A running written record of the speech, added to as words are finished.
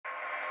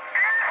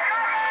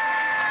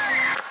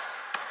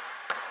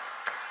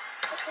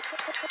Tour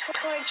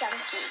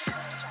Junkies.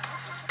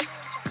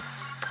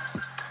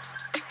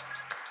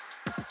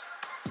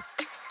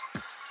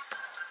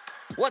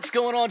 What's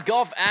going on,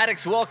 golf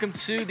addicts? Welcome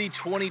to the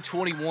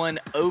 2021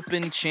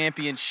 Open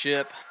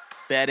Championship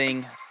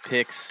betting,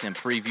 picks, and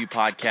preview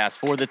podcast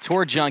for the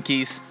Tour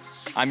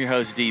Junkies. I'm your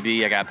host,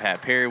 DB. I got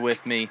Pat Perry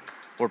with me.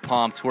 We're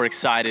pumped. We're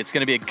excited. It's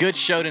going to be a good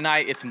show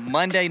tonight. It's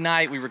Monday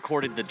night. We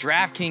recorded the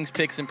DraftKings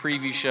picks and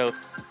preview show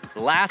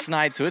last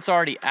night, so it's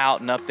already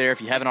out and up there. If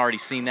you haven't already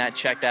seen that,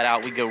 check that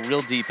out. We go real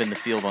deep in the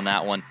field on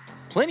that one.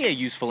 Plenty of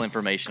useful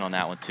information on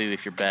that one, too,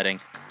 if you're betting.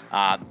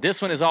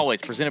 This one, as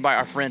always, presented by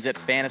our friends at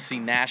Fantasy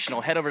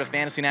National. Head over to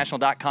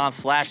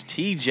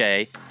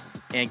fantasynational.com/TJ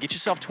and get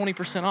yourself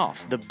 20%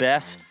 off. The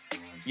best,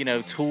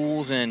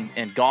 tools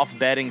and golf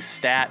betting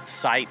stat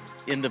site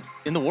in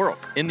the world,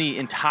 in the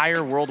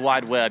entire World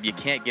Wide Web. You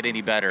can't get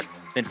any better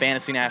than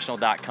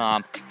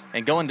fantasynational.com.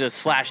 And going to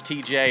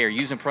 /TJ or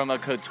using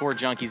promo code Tour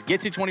Junkies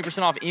gets you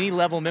 20% off any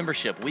level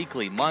membership,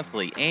 weekly,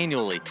 monthly,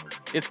 annually.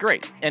 It's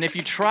great. And if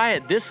you try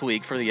it this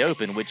week for the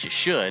Open, which you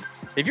should,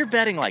 if you're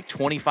betting like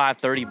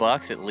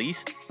 $25-$30 at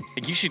least,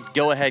 you should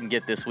go ahead and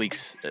get this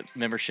week's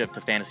membership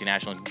to Fantasy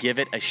National and give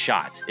it a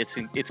shot.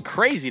 It's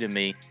crazy to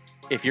me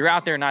if you're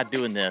out there not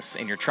doing this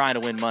and you're trying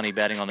to win money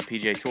betting on the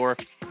PGA Tour,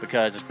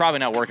 because it's probably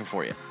not working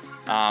for you.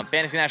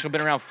 Fantasy National has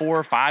been around 4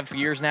 or 5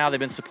 years now. They've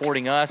been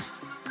supporting us.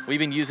 We've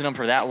been using them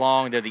for that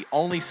long. They're the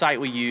only site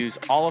we use.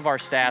 All of our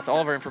stats, all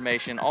of our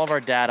information, all of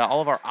our data,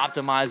 all of our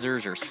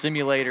optimizers or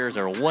simulators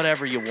or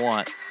whatever you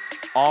want,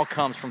 all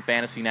comes from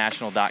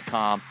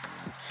fantasynational.com.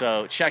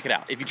 So check it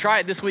out. If you try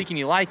it this week and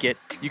you like it,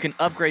 you can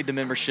upgrade the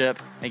membership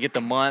and get the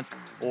month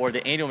or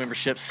the annual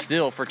membership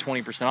still for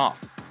 20%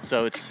 off.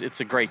 So it's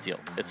a great deal.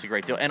 It's a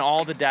great deal. And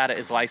all the data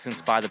is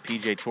licensed by the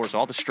PGA Tour. So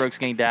all the strokes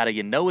gained data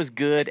is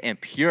good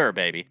and pure,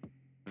 baby.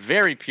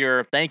 Very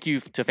pure. Thank you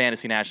to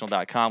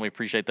fantasynational.com. We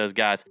appreciate those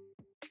guys.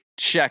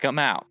 Check them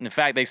out. In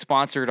fact, they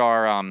sponsored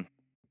our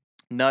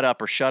Nut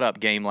Up or Shut Up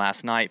game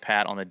last night,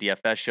 Pat, on the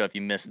DFS show. If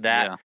you missed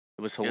that,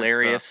 It was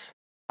hilarious.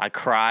 I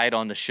cried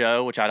on the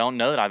show, which I don't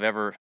know that I've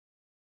ever...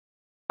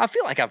 I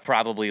feel like I've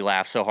probably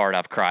laughed so hard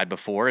I've cried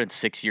before in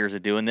 6 years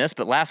of doing this,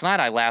 but last night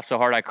I laughed so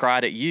hard I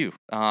cried at you.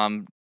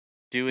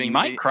 You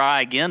might cry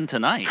again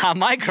tonight. I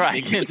might cry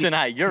again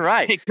tonight. You're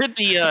right. It could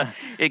be a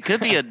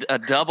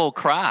double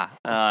cry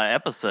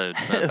episode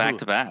back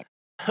to back.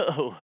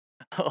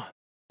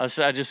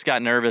 I just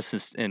got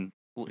nervous and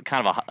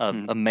kind of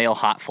a male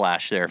hot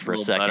flash there for a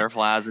second.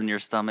 Butterflies in your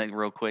stomach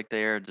real quick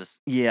there, just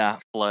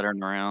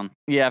fluttering around.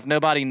 Yeah, if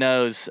nobody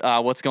knows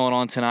what's going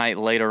on tonight,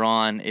 later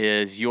on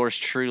is yours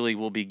truly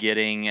will be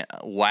getting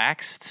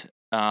waxed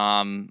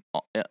on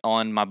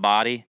my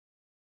body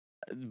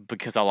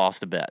because I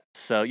lost a bet.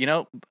 So,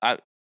 I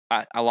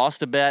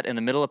lost a bet in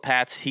the middle of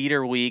Pat's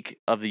heater week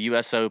of the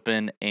U.S.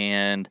 Open,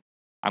 and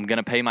I'm going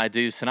to pay my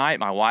dues tonight.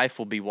 My wife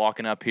will be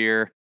walking up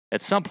here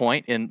at some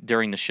point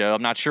during the show.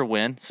 I'm not sure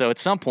when. So at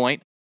some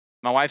point,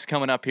 my wife's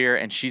coming up here,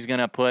 and she's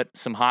going to put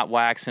some hot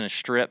wax and a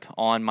strip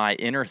on my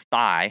inner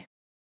thigh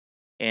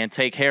and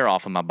take hair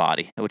off of my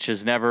body, which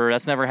that's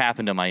never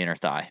happened to my inner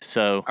thigh.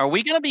 So are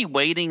we going to be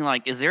waiting?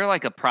 Is there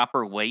a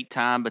proper wait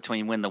time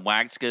between when the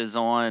wax goes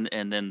on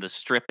and then the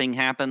stripping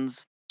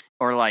happens?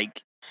 Or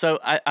So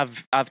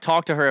I've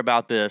talked to her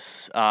about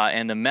this,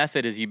 and the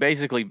method is you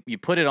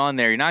put it on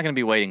there. You're not going to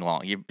be waiting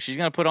long. She's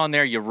going to put on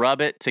there. You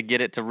rub it to get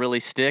it to really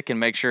stick and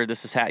make sure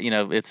this is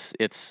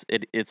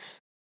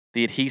it's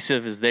the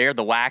adhesive is there.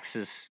 The wax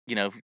is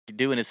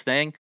doing its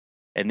thing,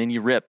 and then you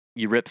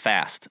rip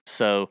fast.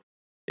 So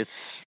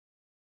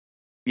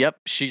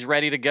she's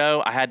ready to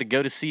go. I had to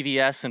go to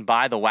CVS and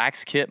buy the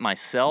wax kit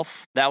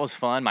myself. That was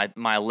fun. My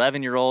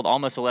 11-year-old,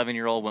 almost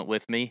 11-year-old, went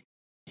with me.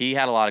 He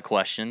had a lot of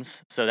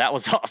questions, so that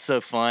was also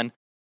fun.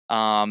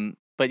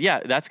 But yeah,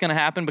 that's going to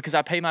happen because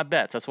I pay my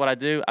bets. That's what I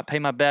do. I pay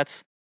my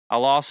bets. I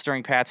lost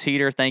during Pat's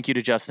heater. Thank you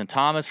to Justin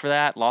Thomas for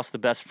that. Lost the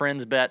best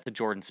friends bet to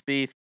Jordan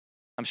Spieth.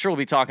 I'm sure we'll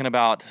be talking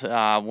about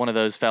one of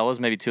those fellas,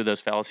 maybe two of those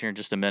fellas here in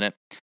just a minute.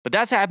 But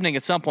that's happening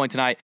at some point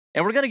tonight.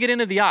 And we're going to get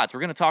into the odds.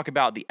 We're going to talk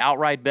about the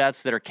outright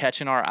bets that are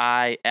catching our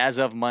eye as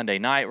of Monday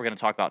night. We're going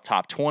to talk about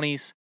top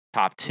 20s,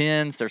 top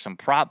 10s. There's some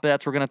prop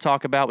bets we're going to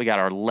talk about. We got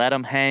our let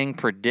 'em hang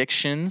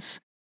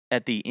predictions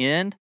at the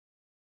end.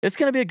 It's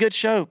going to be a good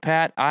show,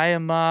 Pat.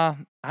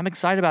 I'm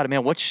excited about it,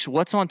 man.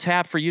 What's on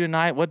tap for you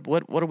tonight?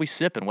 What are we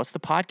sipping? What's the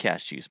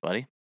podcast juice,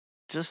 buddy?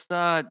 Just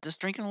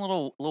drinking a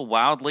little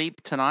Wild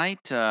Leap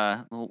tonight.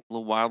 Little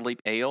Wild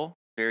Leap ale,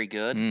 very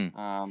good.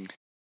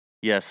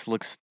 Yes,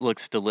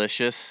 looks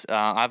delicious.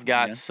 I've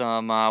got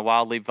some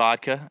Wild Leap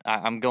vodka.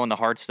 I'm going the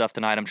hard stuff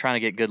tonight. I'm trying to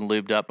get good and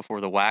lubed up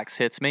before the wax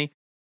hits me.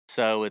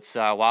 So it's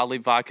Wild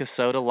Leap vodka,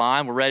 soda,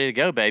 lime. We're ready to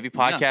go, baby.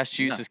 Podcast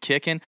juice is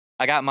kicking.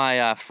 I got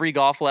my free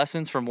golf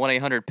lessons from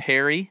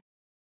 1-800-PERRY,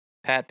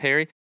 Pat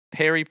Perry,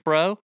 Perry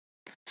Pro.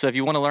 So if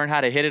you want to learn how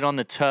to hit it on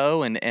the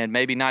toe and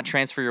maybe not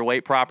transfer your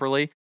weight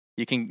properly,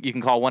 you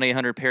can call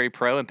 1-800-PERRY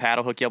Pro and Pat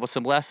will hook you up with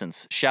some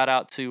lessons. Shout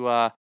out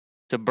to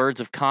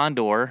Birds of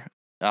Condor.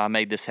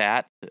 Made this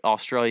hat,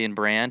 Australian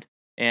brand.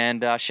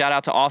 And shout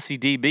out to Aussie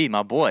DB,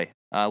 my boy,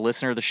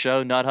 listener of the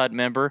show, Nut Hut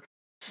member.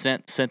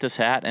 sent this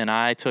hat, and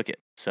I took it.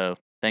 So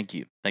thank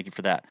you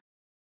for that.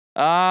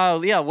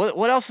 Yeah.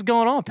 What else is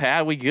going on,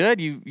 Pat? We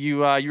good?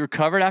 You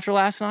recovered after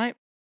last night?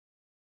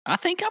 I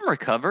think I'm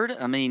recovered.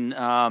 I mean,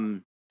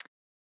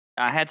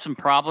 I had some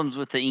problems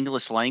with the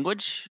English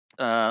language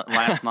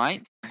last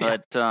night,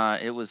 but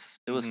it was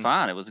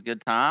fine. It was a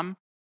good time.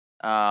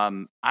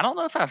 I don't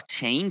know if I've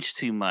changed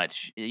too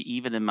much,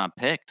 even in my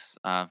picks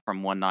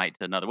from one night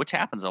to another, which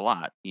happens a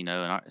lot,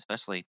 and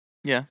especially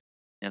Yeah.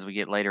 as we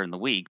get later in the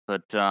week.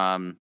 But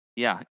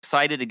yeah,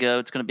 excited to go.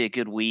 It's going to be a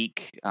good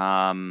week.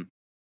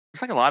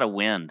 Looks like a lot of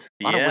wind.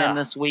 A lot of wind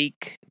this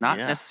week. Not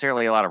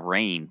necessarily a lot of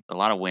rain, but a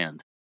lot of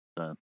wind.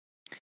 So.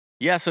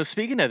 Yeah, so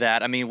speaking of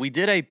that, I mean, we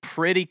did a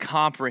pretty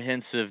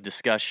comprehensive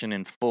discussion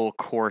and full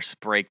course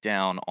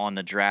breakdown on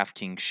the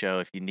DraftKings show.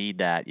 If you need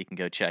that, you can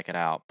go check it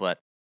out. But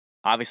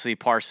obviously,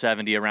 par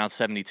 70, around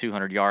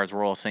 7,200 yards,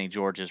 Royal St.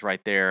 George is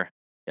right there,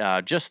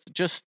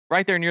 just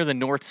right there near the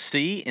North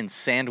Sea in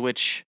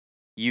Sandwich,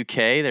 UK.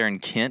 They're in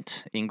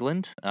Kent,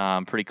 England.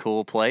 Pretty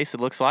cool place, it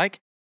looks like.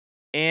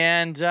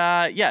 And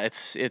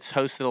it's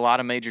hosted a lot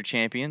of major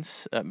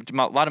champions, a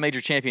lot of major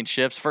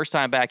championships. First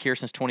time back here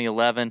since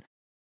 2011.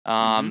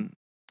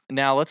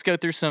 Now let's go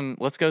through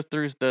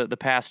the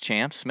past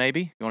champs.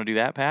 Maybe you want to do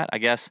that, Pat? I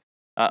guess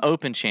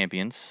Open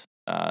champions.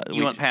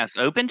 You want past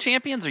Open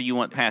champions, or you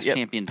want past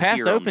champions?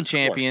 Past Open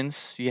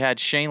champions. You had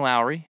Shane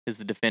Lowry is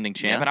the defending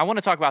champ, and I want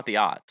to talk about the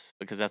odds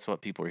because that's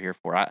what people are here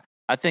for.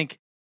 I think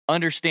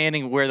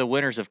understanding where the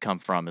winners have come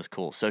from is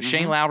cool. So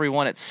Shane Lowry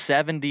won at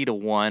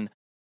 70-1.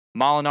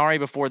 Molinari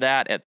before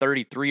that at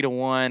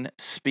 33-1,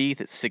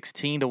 Spieth at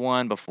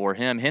 16-1 before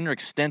him.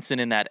 Henrik Stenson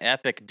in that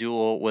epic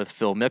duel with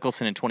Phil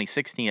Mickelson in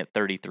 2016 at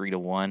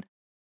 33-1.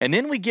 And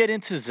then we get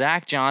into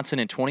Zach Johnson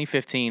in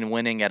 2015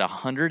 winning at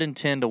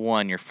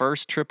 110-1, your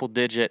first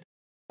triple-digit,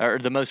 or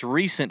the most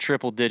recent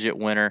triple-digit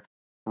winner.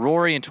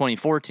 Rory in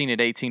 2014 at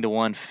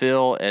 18-1,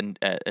 Phil in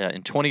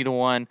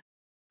 20-1.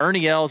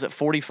 Ernie Els at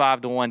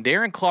 45-1.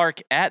 Darren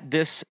Clarke at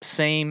this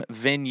same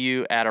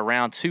venue at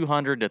around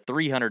 200 to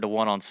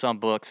 300-1 on some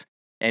books.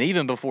 And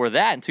even before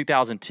that, in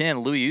 2010,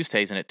 Louis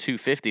Oosthuizen at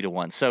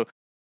 250-1. So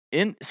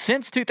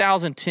since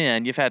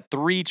 2010, you've had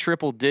 3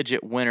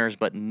 triple-digit winners,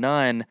 but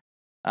none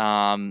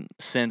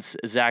since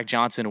Zach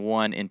Johnson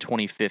won in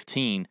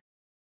 2015.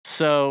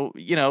 So,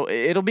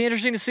 it'll be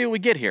interesting to see what we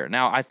get here.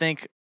 Now, I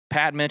think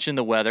Pat mentioned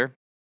the weather.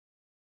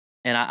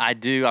 And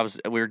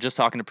we were just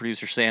talking to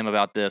producer Sam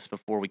about this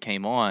before we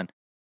came on.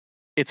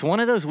 It's one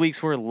of those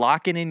weeks where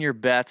locking in your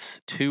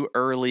bets too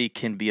early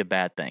can be a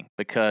bad thing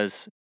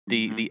because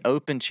the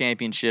Open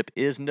Championship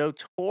is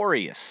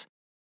notorious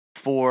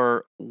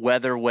for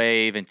weather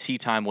wave and tee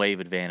time wave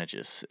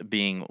advantages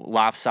being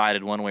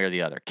lopsided one way or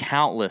the other.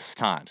 Countless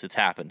times it's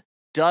happened.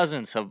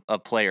 Dozens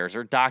of players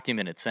are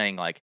documented saying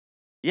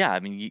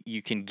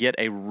you can get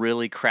a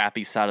really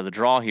crappy side of the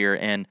draw here.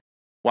 And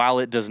while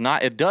it does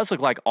look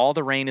like all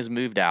the rain is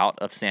moved out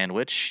of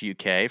Sandwich,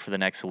 UK for the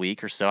next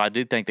week or so. I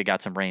do think they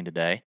got some rain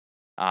today.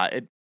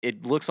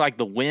 It looks like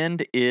the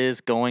wind is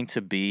going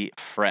to be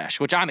fresh,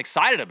 which I'm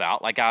excited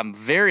about. Like I'm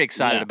very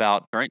excited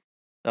about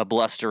a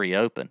blustery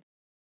Open.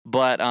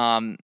 But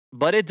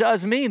it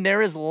does mean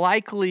there's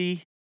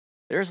likely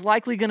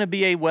going to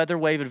be a weather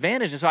wave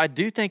advantage. And so I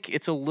do think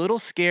it's a little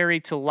scary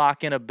to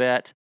lock in a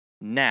bet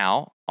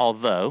now,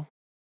 although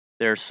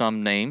there are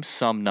some names,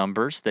 some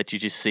numbers that you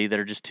just see that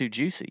are just too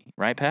juicy.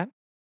 Right, Pat?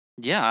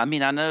 Yeah, I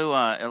mean, I know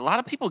a lot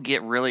of people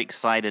get really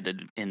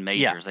excited in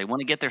majors. Yeah. They want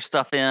to get their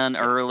stuff in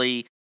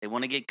early. They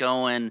want to get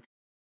going.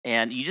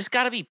 And you just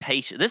got to be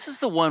patient. This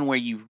is the one where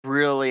you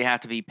really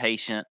have to be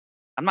patient.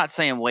 I'm not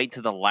saying wait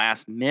to the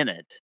last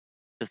minute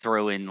to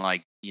throw in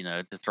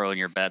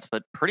your bets,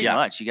 but pretty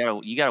much you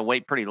got to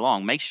wait pretty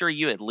long. Make sure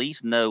you at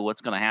least know what's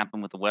going to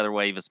happen with the weather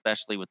wave,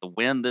 especially with the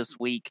wind this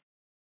week.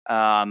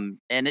 And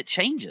it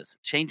changes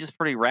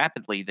pretty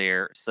rapidly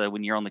there. So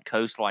when you're on the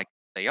coast like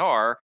they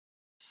are,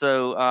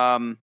 but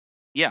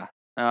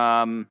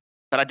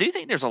I do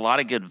think there's a lot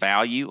of good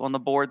value on the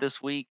board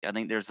this week. I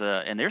think there's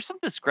some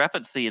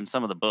discrepancy in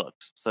some of the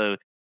books. So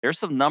there's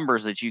some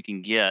numbers that you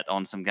can get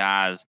on some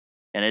guys,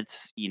 and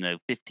it's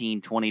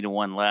 15,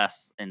 20-1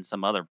 less in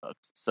some other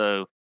books.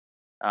 So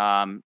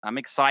I'm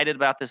excited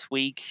about this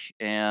week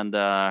and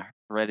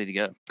ready to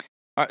go.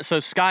 All right, so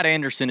Scott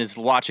Anderson is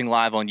watching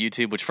live on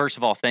YouTube, which first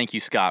of all, thank you,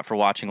 Scott, for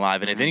watching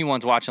live. And if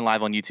anyone's watching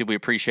live on YouTube, we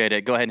appreciate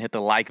it. Go ahead and hit the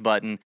like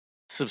button.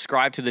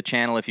 Subscribe to the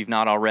channel if you've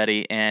not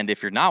already. And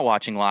if you're not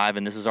watching live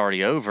and this is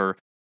already over,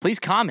 please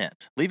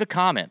comment. Leave a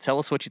comment. Tell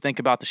us what you think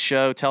about the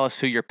show. Tell us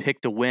who your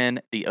pick to win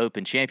the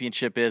Open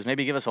Championship is.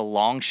 Maybe give us a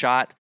long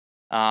shot.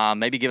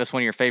 Maybe give us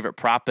one of your favorite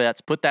prop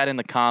bets. Put that in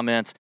the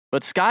comments.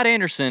 But Scott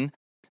Anderson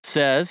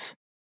says,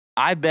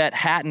 I bet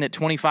Hatton at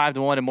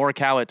 25-1 and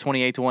Morikawa at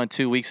 28-1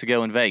 2 weeks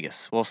ago in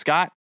Vegas. Well,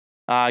 Scott,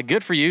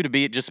 good for you to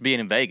be just being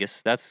in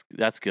Vegas. That's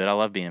good. I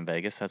love being in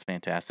Vegas. That's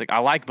fantastic. I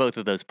like both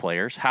of those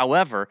players.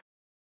 However,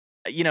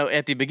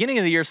 at the beginning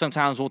of the year,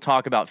 sometimes we'll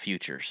talk about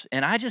futures.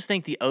 And I just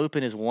think the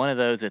Open is one of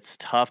those that's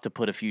tough to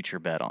put a future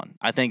bet on.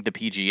 I think the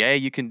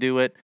PGA, you can do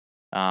it.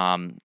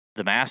 The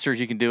the Masters,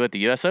 you can do it. The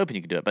U.S. Open,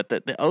 you can do it. But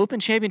the Open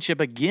Championship,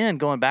 again,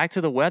 going back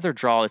to the weather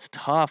draw, it's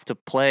tough to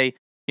play,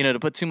 to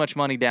put too much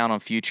money down on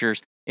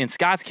futures. In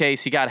Scott's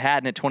case, he got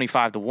Hatton at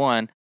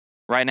 25-1.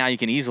 Right now, you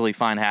can easily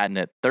find Hatton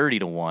at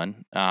 30-1.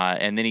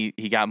 And then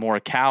he got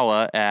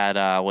Morikawa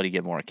at, what did he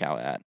get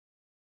Morikawa at?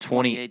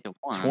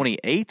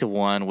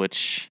 28-1,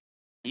 which...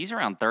 He's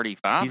around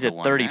 35. He's at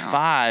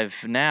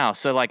 35 now.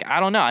 So, I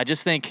don't know. I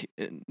just think,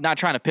 not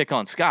trying to pick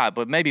on Scott,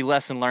 but maybe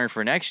lesson learned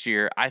for next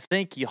year. I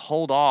think you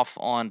hold off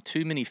on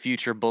too many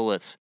future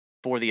bullets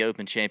for the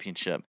Open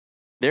Championship.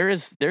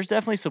 There's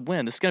definitely some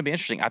win. This is going to be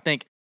interesting. I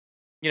think,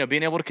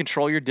 being able to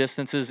control your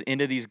distances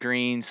into these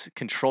greens,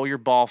 control your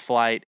ball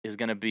flight is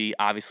going to be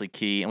obviously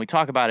key. And we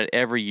talk about it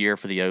every year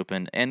for the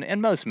Open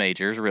and most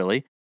majors,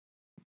 really.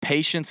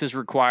 Patience is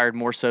required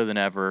more so than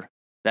ever.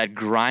 That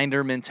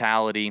grinder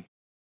mentality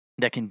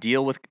that can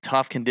deal with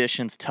tough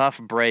conditions, tough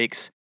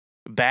breaks,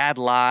 bad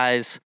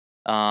lies,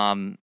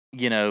 a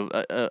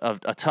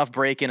tough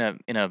break in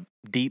a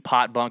deep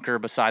pot bunker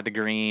beside the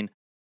green,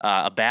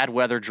 a bad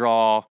weather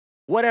draw,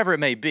 whatever it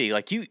may be.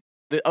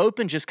 The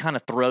Open just kind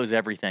of throws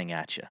everything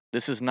at you.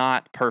 This is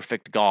not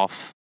perfect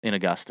golf in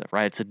Augusta,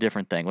 right? It's a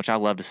different thing, which I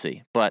love to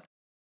see. But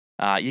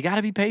you got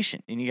to be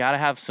patient, and you got to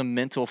have some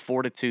mental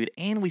fortitude,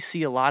 and we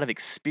see a lot of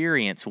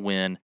experience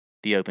win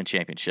the Open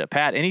Championship.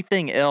 Pat,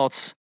 anything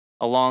else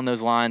along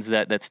those lines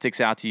that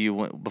sticks out to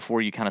you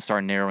before you kind of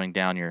start narrowing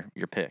down your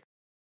pick?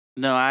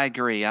 No, I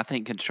agree. I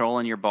think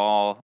controlling your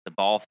ball, the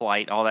ball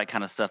flight, all that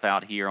kind of stuff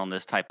out here on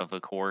this type of a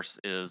course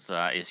is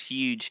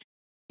huge.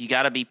 You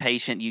got to be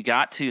patient. You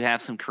got to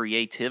have some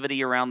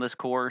creativity around this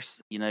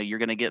course. You're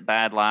going to get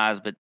bad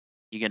lies, but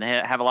you're going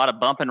to have a lot of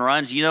bump and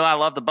runs. I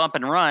love the bump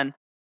and run,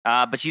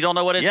 but you don't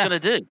know what it's going to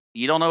do.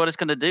 You don't know what it's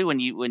going to do when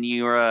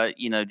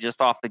you're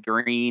just off the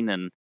green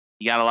and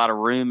you got a lot of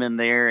room in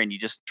there, and you're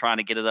just trying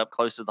to get it up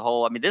close to the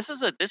hole. I mean, this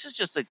is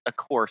just a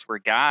course where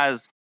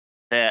guys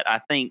that I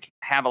think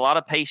have a lot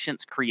of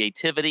patience,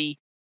 creativity.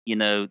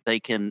 They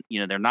can,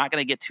 they're not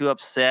going to get too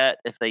upset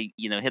if they,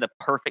 hit a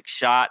perfect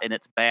shot and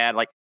it's bad.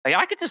 Like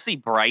I could just see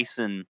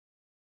Bryson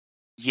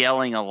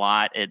yelling a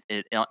lot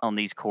on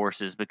these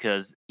courses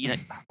because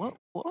what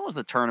was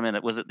the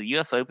tournament? Was it the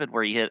U.S. Open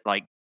where he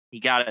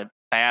got a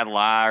bad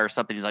lie or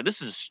something? He's like,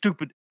 this is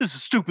a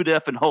stupid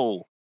effing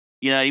hole.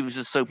 He was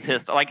just so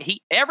pissed.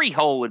 Every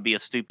hole would be a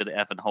stupid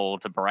effing hole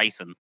to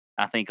Bryson,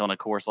 I think, on a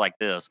course like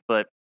this.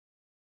 But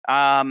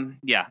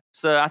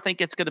so I think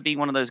it's going to be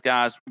one of those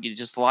guys. You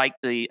just I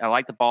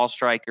like the ball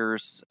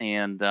strikers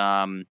and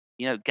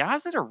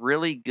guys that are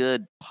really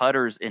good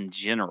putters in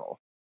general.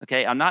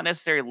 Okay, I'm not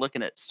necessarily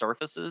looking at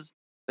surfaces,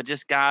 but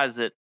just guys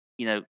that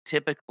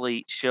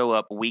typically show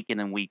up week in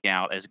and week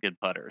out as good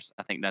putters.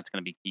 I think that's going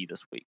to be key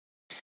this week.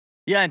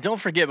 Yeah, and don't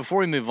forget, before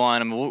we move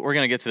on, we're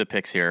going to get to the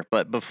picks here,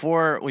 but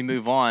before we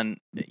move on,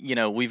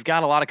 we've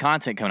got a lot of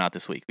content coming out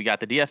this week. We got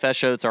the DFS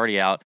show that's already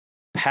out.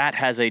 Pat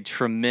has a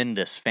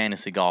tremendous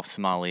fantasy golf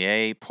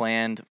sommelier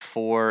planned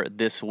for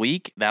this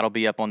week. That'll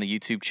be up on the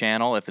YouTube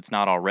channel if it's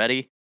not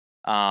already.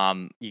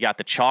 You got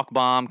the Chalk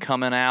Bomb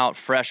coming out,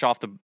 fresh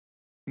off the,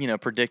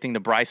 predicting the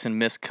Bryson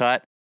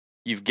miscut.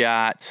 You've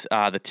got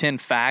the 10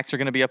 facts are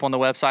going to be up on the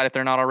website if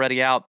they're not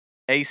already out.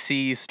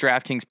 AC's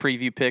DraftKings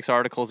preview picks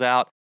articles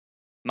out.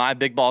 My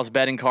Big Balls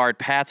betting card,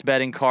 Pat's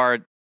betting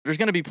card. There's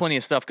going to be plenty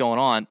of stuff going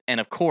on.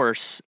 And, of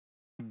course,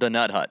 the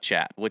Nut Hut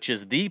chat, which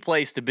is the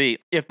place to be.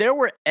 If there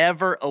were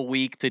ever a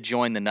week to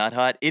join the Nut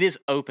Hut, it is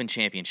Open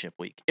Championship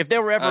week. If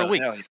there were ever a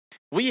week.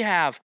 We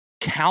have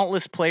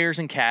countless players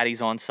and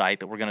caddies on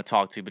site that we're going to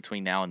talk to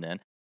between now and then.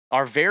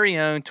 Our very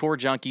own Tour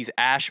Junkies,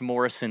 Ash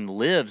Morrison,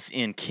 lives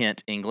in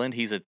Kent, England.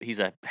 He's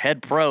a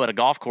head pro at a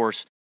golf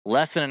course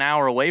less than an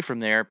hour away from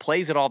there,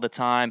 plays it all the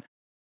time.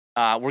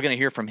 We're going to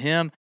hear from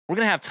him. We're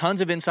going to have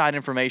tons of inside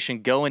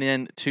information going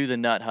into the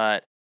Nut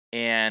Hut,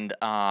 and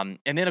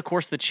then, of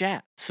course, the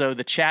chat. So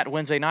the chat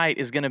Wednesday night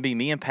is going to be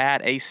me and Pat,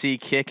 AC,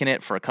 kicking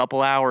it for a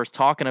couple hours,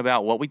 talking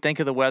about what we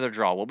think of the weather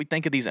draw, what we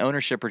think of these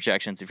ownership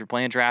projections if you're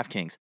playing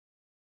DraftKings,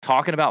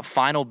 talking about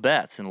final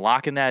bets and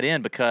locking that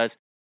in because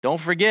don't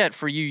forget,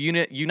 for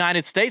you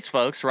United States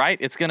folks, right,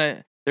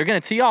 they're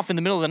going to tee off in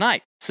the middle of the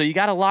night. So you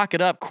got to lock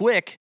it up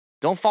quick.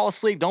 Don't fall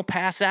asleep. Don't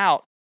pass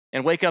out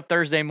and wake up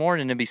Thursday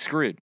morning and be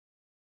screwed.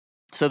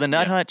 So the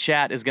Nut Hut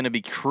chat is going to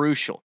be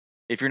crucial.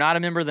 If you're not a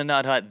member of the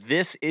Nut Hut,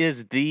 this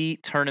is the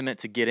tournament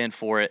to get in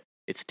for it.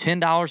 It's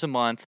 $10 a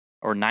month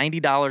or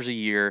 $90 a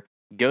year.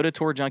 Go to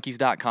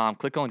tourjunkies.com,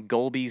 click on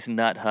Golby's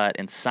Nut Hut,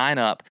 and sign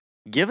up.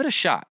 Give it a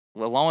shot.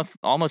 Along with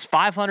almost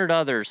 500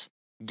 others,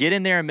 get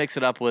in there and mix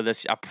it up with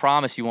us. I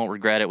promise you won't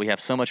regret it. We have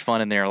so much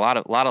fun in there. A lot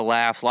of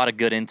laughs, a lot of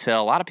good intel,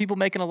 a lot of people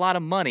making a lot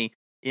of money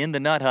in the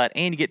Nut Hut,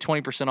 and you get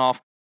 20%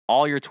 off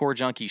all your Tour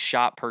Junkies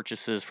shop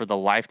purchases for the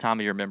lifetime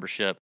of your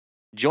membership.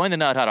 Join the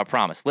Nut Hut, I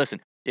promise. Listen,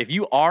 if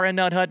you are a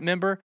Nut Hut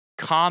member,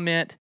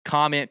 comment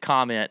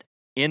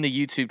in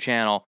the YouTube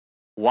channel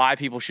why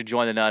people should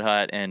join the Nut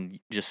Hut and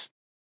just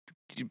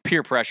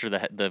peer pressure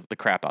the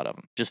crap out of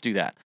them. Just do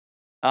that.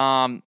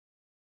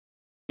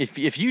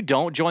 If you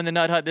don't join the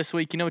Nut Hut this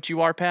week, you know what you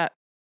are, Pat?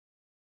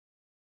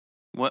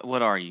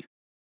 What are you?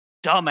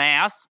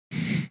 dumbass.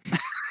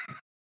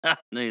 I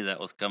knew that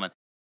was coming.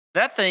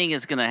 That thing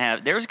is gonna have.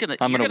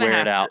 I'm gonna wear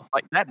it out.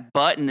 Like that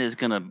button is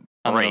gonna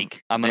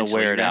break. I'm gonna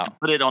wear it out. Have to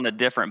put it on a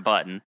different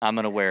button. I'm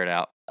gonna wear it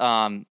out.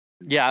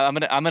 Yeah, I'm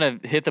gonna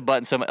hit the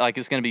button so like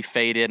it's gonna be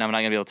faded, and I'm not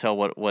gonna be able to tell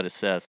what it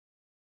says.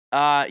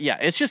 Yeah,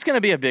 it's just gonna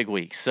be a big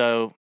week,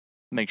 so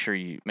make sure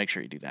you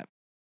do that.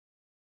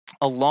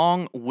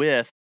 Along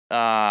with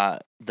the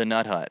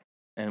Nut Hut,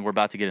 and we're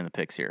about to get in the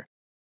picks here.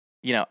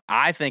 You know,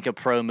 I think a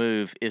pro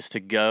move is to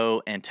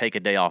go and take a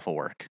day off of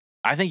work.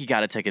 I think you got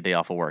to take a day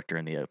off of work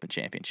during the Open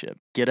Championship.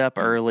 Get up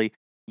early,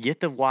 get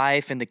the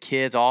wife and the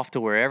kids off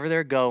to wherever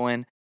they're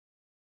going,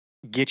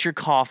 get your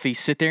coffee,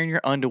 sit there in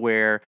your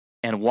underwear,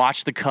 and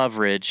watch the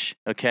coverage,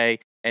 okay?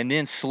 And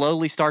then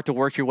slowly start to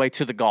work your way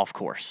to the golf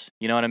course.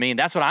 You know what I mean?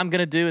 That's what I'm going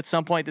to do at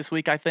some point this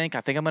week, I think.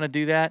 I think I'm going to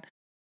do that.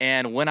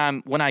 And when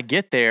I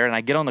get there and I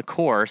get on the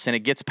course and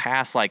it gets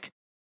past like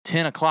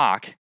 10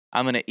 o'clock,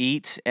 I'm going to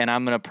eat and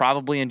I'm going to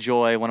probably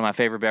enjoy one of my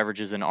favorite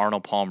beverages, an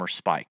Arnold Palmer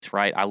Spiked,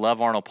 right? I love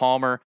Arnold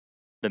Palmer.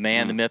 The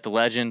man, the myth, the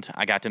legend.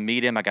 I got to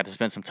meet him. I got to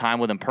spend some time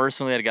with him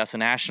personally at Augusta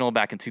National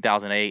back in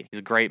 2008. He's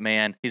a great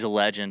man. He's a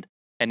legend.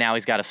 And now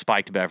he's got a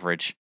spiked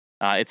beverage.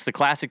 It's the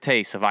classic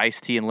taste of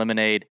iced tea and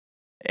lemonade,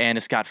 and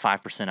it's got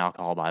 5%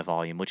 alcohol by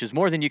volume, which is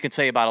more than you can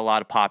say about a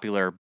lot of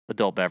popular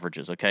adult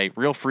beverages, okay?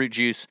 Real fruit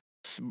juice,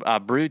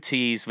 brewed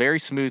teas, very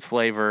smooth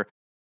flavor.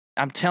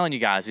 I'm telling you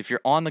guys, if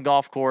you're on the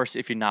golf course,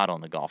 if you're not on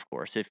the golf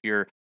course, if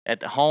you're at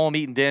the home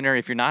eating dinner,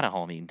 if you're not at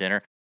home eating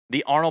dinner,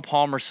 the Arnold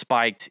Palmer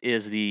Spiked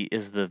is the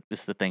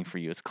thing for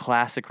you. It's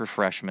classic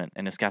refreshment,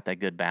 and it's got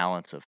that good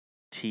balance of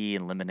tea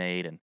and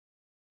lemonade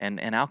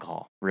and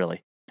alcohol,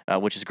 really,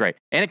 which is great.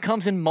 And it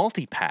comes in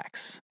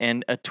multi-packs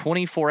and a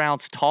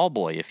 24-ounce tall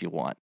boy if you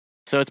want.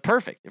 So it's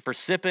perfect. If we're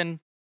sipping,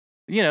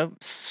 you know,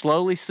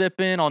 slowly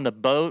sipping on the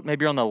boat,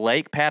 maybe you're on the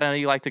lake. Pat, I know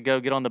you like to go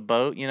get on the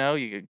boat, you know,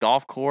 you get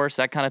golf course,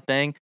 that kind of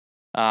thing.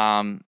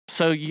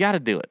 So you got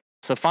to do it.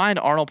 So find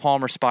Arnold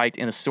Palmer Spiked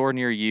in a store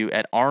near you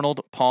at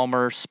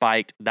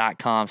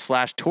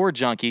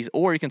arnoldpalmerspiked.com/tourjunkies,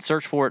 or you can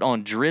search for it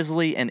on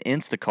Drizzly and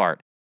Instacart.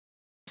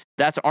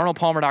 That's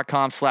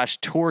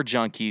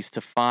arnoldpalmer.com/tourjunkies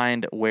to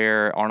find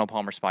where Arnold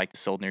Palmer Spiked is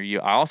sold near you.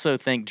 I also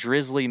think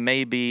Drizzly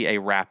may be a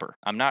rapper.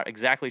 I'm not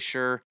exactly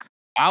sure.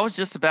 I was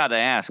just about to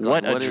ask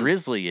what a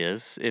Drizzly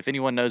is. If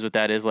anyone knows what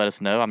that is, let us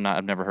know.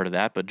 I've never heard of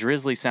that, but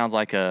Drizzly sounds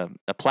like a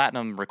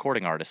platinum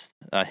recording artist,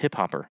 a hip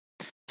hopper.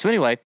 So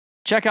anyway,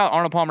 check out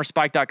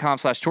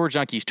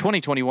arnoldpalmerspiked.com/tourjunkies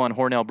 2021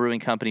 Hornell Brewing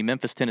Company,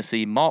 Memphis,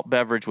 Tennessee, malt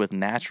beverage with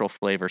natural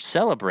flavor.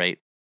 Celebrate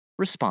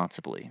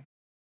responsibly.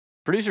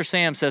 Producer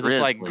Sam says Drizzly.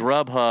 It's like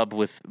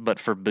Grubhub but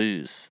for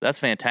booze. That's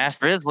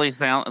fantastic. Drizzly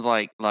sounds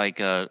like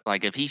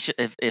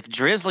if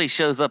Drizzly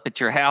shows up at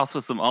your house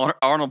with some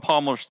Arnold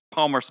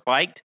Palmer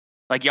Spiked,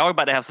 like y'all are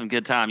about to have some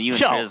good time. You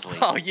and Drizzly.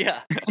 Oh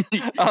yeah.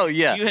 Oh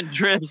yeah. You and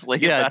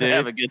Drizzly about to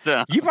have a good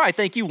time. You probably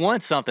think you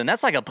want something.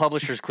 That's like a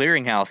Publishers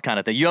Clearinghouse kind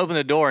of thing. You open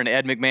the door and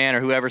Ed McMahon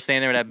or whoever's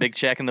standing there with that big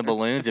check in the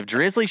balloons. If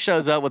Drizzly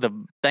shows up with a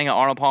thing of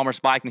Arnold Palmer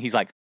Spiked and he's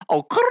like,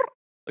 oh,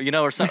 you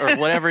know, or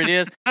whatever it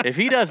is, if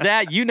he does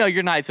that, you know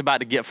your night's about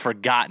to get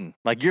forgotten.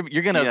 Like you're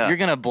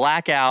gonna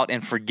black out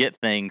and forget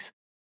things.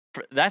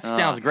 That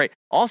sounds great.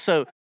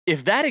 Also,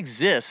 if that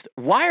exists,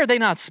 why are they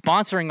not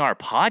sponsoring our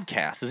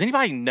podcast? Does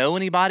anybody know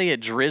anybody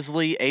at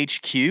Drizzly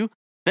HQ?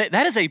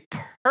 That is a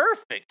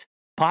perfect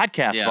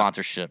podcast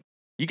sponsorship.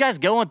 You guys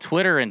go on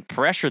Twitter and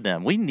pressure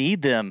them. We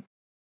need them.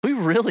 We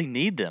really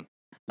need them.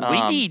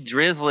 We need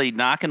Drizzly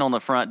knocking on the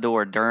front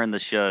door during the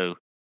show.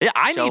 Yeah,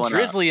 I need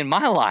Drizzly in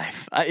my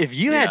life. If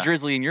you had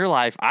Drizzly in your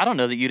life, I don't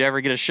know that you'd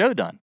ever get a show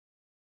done.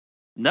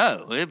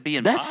 No, it'd be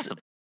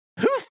impossible.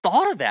 Who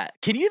thought of that?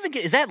 Can you even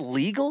is that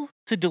legal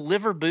to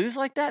deliver booze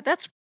like that?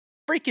 That's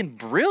freaking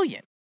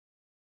brilliant.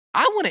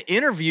 I want to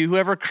interview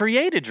whoever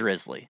created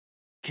Drizzly.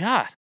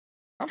 God,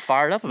 I'm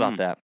fired up about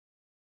that.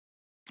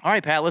 All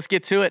right, Pat, let's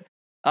get to it.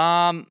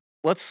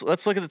 Let's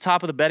look at the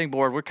top of the betting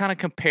board. We're kind of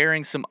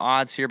comparing some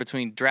odds here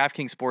between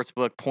DraftKings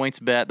Sportsbook,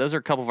 PointsBet. Those are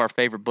a couple of our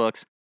favorite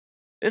books.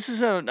 This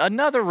is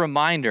another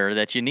reminder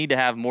that you need to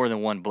have more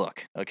than one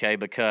book, okay?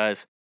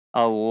 Because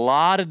a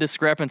lot of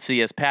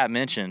discrepancy, as Pat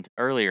mentioned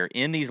earlier,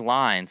 in these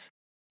lines.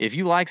 If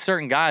you like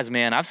certain guys,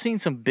 man, I've seen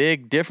some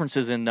big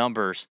differences in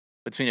numbers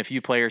between a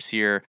few players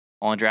here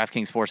on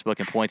DraftKings Sportsbook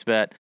and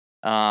PointsBet.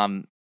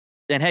 And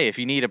hey, if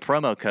you need a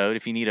promo code,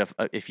 if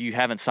you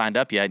haven't signed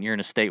up yet and you're in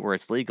a state where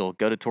it's legal,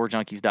 go to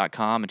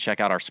tourjunkies.com and check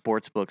out our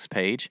sportsbooks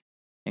page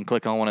and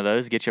click on one of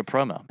those, get you a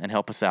promo and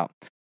help us out.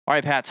 All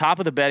right, Pat, top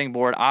of the betting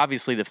board,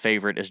 obviously the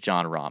favorite is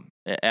Jon Rahm,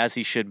 as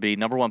he should be.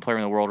 Number one player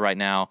in the world right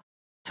now.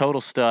 Total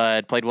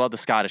stud. Played well at the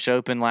Scottish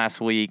Open last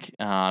week.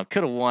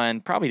 Could have won.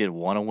 Probably didn't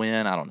want to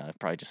win. I don't know.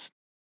 Probably just,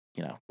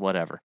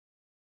 whatever.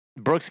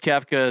 Brooks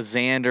Koepka,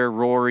 Xander,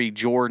 Rory,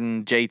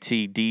 Jordan,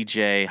 JT,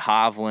 DJ,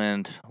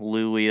 Hovland,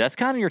 Louis. That's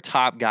kind of your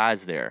top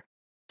guys there.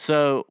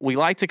 So we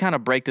like to kind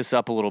of break this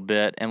up a little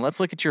bit, and let's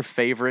look at your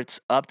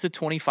favorites up to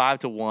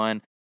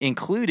 25-1.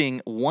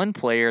 Including one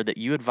player that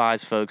you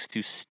advise folks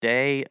to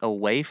stay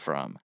away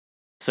from.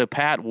 So,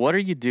 Pat, what are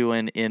you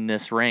doing in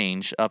this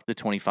range up to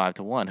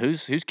 25-1?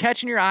 Who's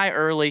catching your eye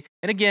early?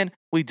 And again,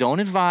 we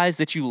don't advise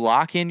that you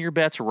lock in your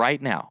bets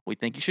right now. We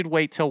think you should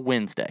wait till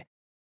Wednesday.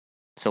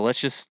 So let's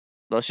just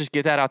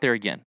get that out there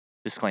again.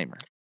 Disclaimer.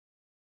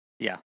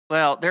 Yeah.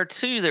 Well, there are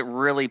two that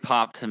really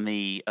popped to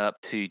me up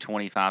to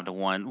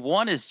 25-1.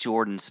 One is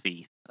Jordan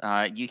Spieth.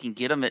 You can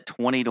get him at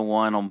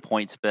 20-1 on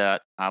PointsBet.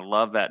 I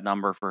love that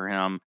number for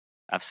him.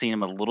 I've seen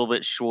him a little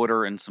bit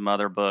shorter in some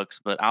other books,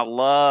 but I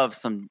love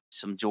some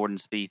Jordan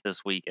Spieth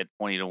this week at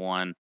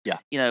 20-1.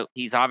 Yeah.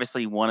 He's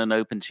obviously won an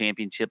Open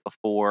Championship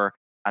before.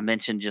 I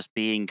mentioned just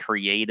being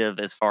creative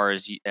as far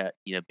as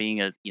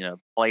being a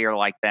player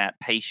like that,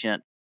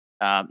 patient.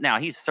 Now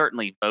he's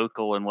certainly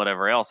vocal and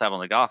whatever else out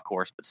on the golf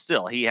course, but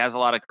still he has a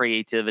lot of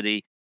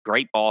creativity.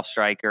 Great ball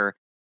striker,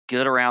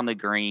 good around the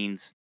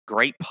greens,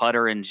 great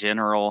putter in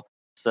general.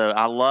 So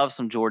I love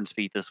some Jordan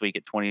Spieth this week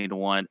at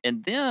 20-1.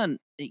 And then,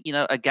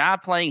 a guy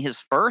playing his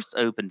first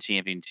Open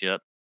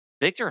Championship,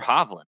 Viktor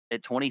Hovland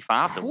at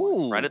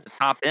 25-1, right at the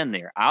top end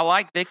there. I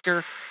like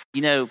Viktor.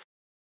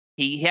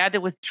 He had to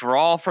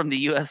withdraw from the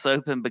U.S.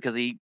 Open because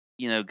he,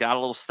 got a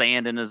little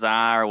sand in his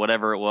eye or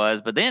whatever it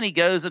was. But then he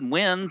goes and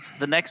wins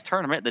the next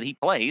tournament that he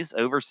plays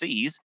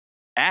overseas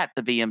at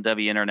the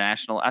BMW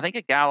International. I think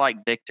a guy like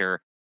Viktor,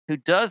 who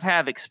does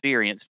have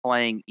experience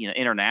playing,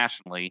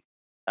 internationally,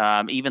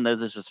 even though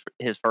this is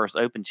his first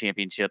Open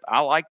Championship, I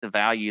like the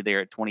value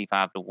there at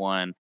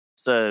 25-1.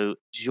 So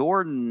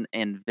Jordan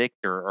and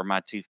Viktor are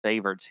my two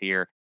favorites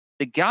here.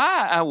 The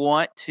guy I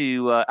want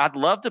to, I'd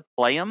love to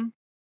play him,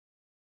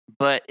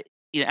 but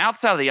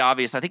outside of the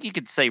obvious, I think you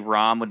could say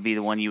Rahm would be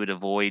the one you would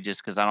avoid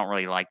just because I don't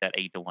really like that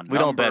 8-1. We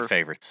don't bet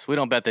favorites. We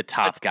don't bet the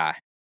top guy.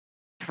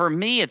 For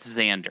me, it's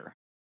Xander.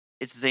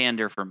 It's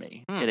Xander for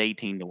me at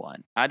 18-1.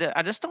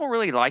 I just don't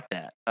really like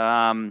that.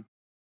 I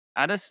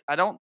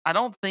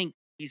don't think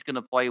he's going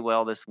to play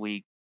well this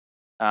week.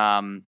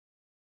 And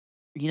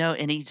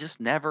he just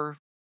never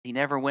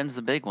wins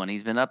the big one.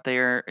 He's been up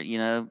there,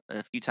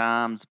 a few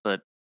times, but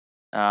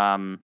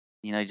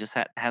he just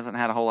hasn't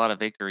had a whole lot of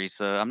victories.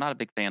 So I'm not a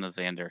big fan of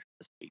Xander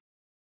this week.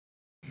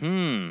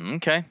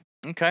 Okay.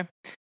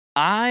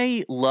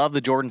 I love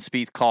the Jordan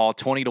Spieth call,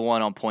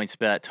 20-1 on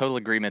PointsBet. Total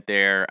agreement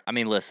there. I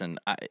mean, listen,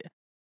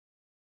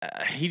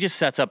 he just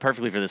sets up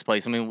perfectly for this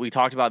place. I mean, we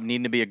talked about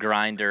needing to be a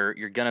grinder.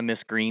 You're going to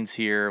miss greens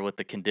here with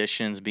the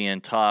conditions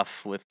being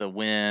tough with the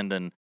wind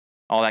and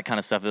all that kind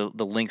of stuff.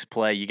 The links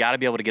play. You got to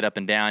be able to get up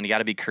and down. You got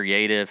to be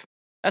creative.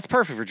 That's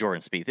perfect for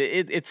Jordan Spieth.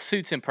 It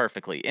suits him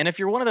perfectly. And if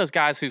you're one of those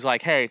guys who's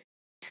like, hey,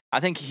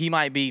 I think he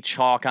might be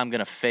chalk I'm going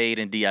to fade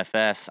in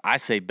DFS, I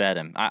say bet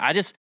him. I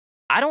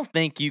don't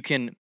think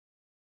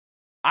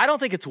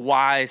it's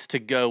wise to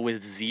go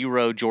with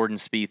zero Jordan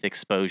Spieth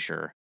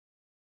exposure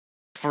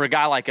for a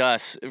guy like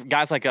us,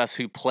 guys like us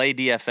who play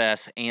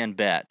DFS and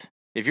bet.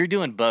 If you're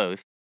doing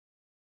both,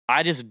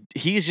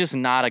 he's just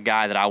not a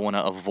guy that I want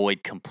to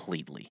avoid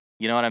completely.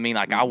 You know what I mean?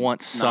 Like I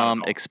want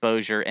some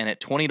exposure, and at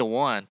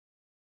 20-1,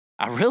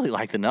 I really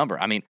like the number.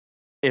 I mean,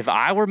 if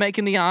I were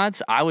making the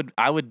odds, I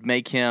would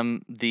make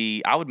him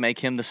the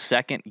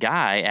second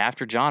guy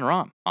after Jon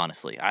Rahm.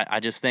 Honestly, I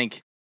just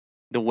think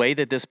the way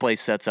that this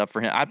place sets up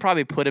for him, I'd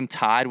probably put him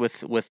tied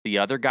with the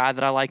other guy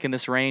that I like in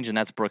this range, and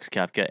that's Brooks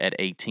Koepka at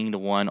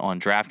 18-1 on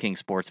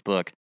DraftKings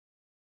Sportsbook.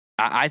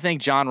 I think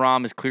Jon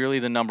Rahm is clearly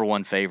the number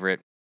one favorite.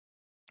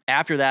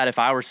 After that, if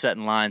I were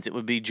setting lines, it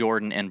would be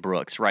Jordan and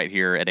Brooks right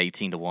here at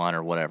 18-1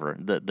 or whatever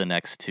the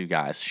next two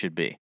guys should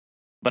be.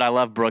 But I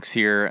love Brooks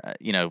here.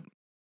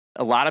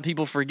 A lot of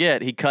people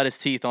forget he cut his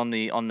teeth on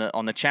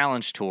the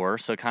Challenge Tour,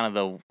 so kind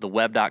of the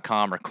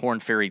Web.com or Korn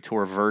Ferry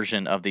Tour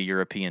version of the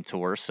European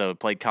Tour. So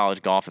played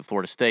college golf at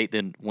Florida State,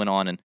 then went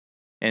on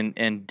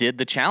and did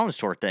the Challenge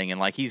Tour thing. And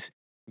like he's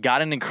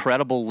got an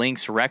incredible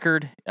links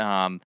record.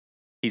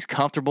 He's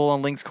comfortable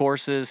on links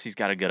courses. He's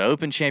got a good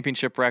Open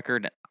Championship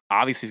record.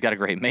 Obviously, he's got a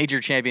great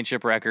Major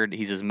Championship record.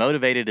 He's as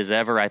motivated as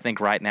ever, I think,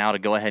 right now to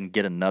go ahead and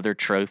get another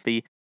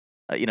trophy.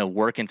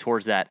 Working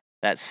towards that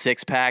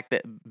six-pack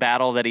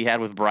battle that he had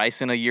with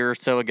Bryson a year or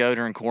so ago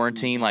during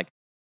quarantine. Like,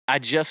 I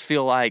just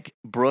feel like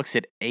Brooks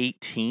at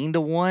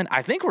 18-1.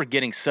 I think we're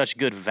getting such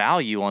good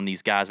value on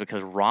these guys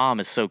because Rahm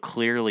is so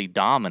clearly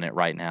dominant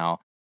right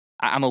now.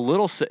 I'm a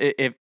little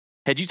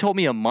had you told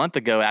me a month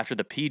ago after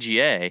the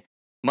PGA,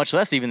 much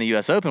less even the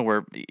U.S. Open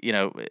where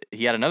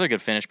he had another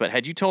good finish, but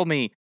had you told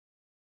me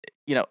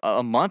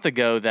a month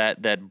ago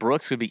that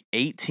Brooks would be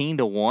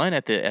 18-1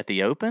 at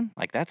the Open,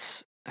 like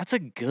that's a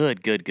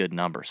good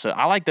number. So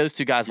I like those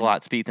two guys a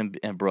lot, Spieth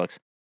and Brooks.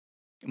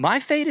 My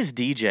fade is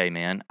DJ,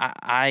 man.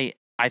 I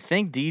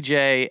think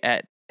DJ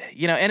at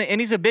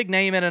and he's a big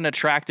name at an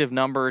attractive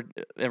number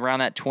around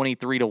that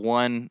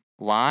 23-1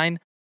 line.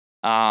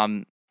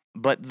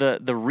 But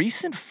the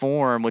recent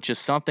form, which is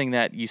something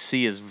that you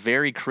see is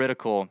very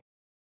critical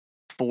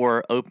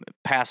for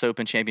past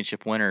Open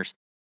Championship winners,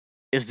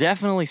 is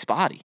definitely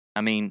spotty. I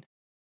mean,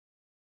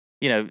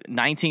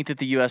 19th at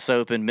the U.S.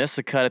 Open, missed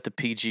the cut at the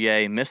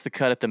PGA, missed the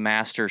cut at the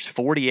Masters,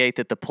 48th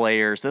at the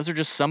Players. Those are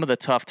just some of the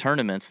tough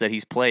tournaments that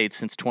he's played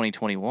since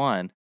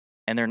 2021.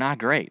 and they're not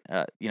great.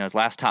 His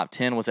last top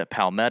 10 was at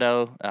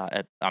Palmetto.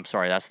 I'm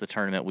sorry, that's the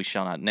tournament we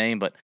shall not name,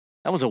 but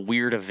that was a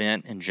weird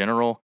event in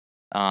general.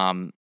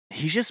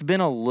 He's just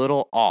been a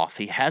little off.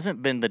 He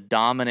hasn't been the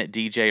dominant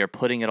DJ or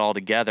putting it all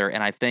together,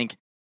 and I think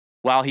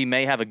while he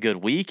may have a good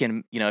week,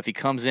 and if he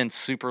comes in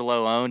super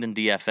low owned in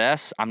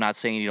DFS, I'm not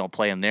saying you don't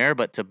play him there,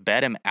 but to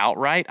bet him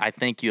outright, I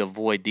think you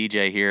avoid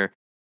DJ here.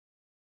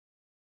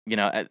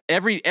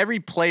 Every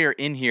player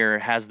in here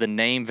has the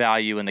name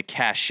value and the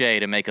cachet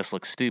to make us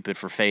look stupid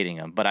for fading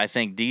him, but I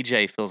think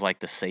DJ feels like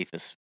the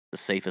safest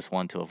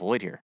one to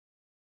avoid here.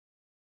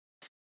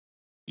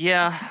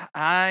 Yeah,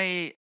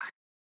 I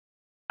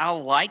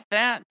like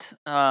that.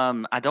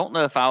 I don't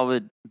know if I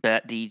would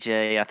bet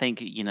DJ. I think,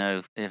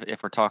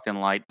 if we're talking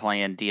like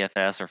playing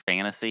DFS or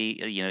fantasy,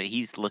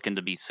 he's looking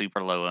to be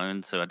super low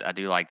owned. So I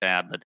do like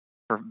that. But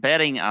for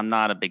betting, I'm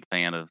not a big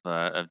fan of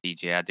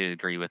DJ. I do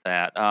agree with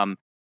that.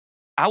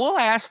 I will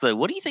ask, though,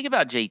 what do you think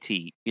about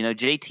JT?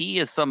 JT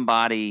is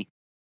somebody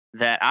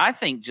that I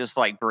think, just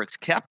like Brooks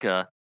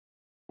Koepka,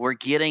 we're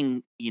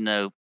getting,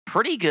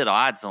 pretty good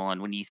odds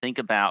on when you think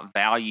about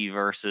value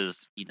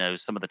versus,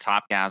 some of the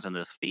top guys in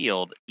this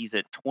field. He's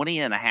at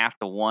 20.5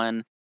 to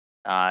 1,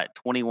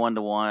 21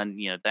 to 1,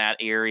 that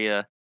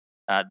area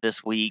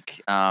this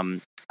week.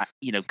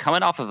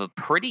 Coming off of a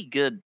pretty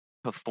good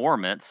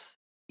performance,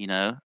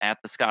 at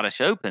the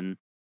Scottish Open.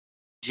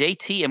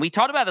 JT, and we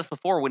talked about this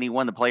before when he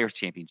won the Players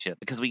Championship,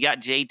 because we got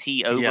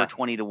JT over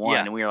 20 to 1,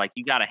 and we were like,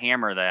 you got to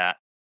hammer that.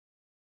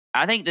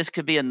 I think this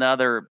could be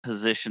another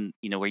position,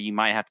 where you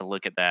might have to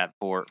look at that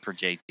for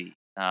JT.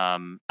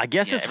 I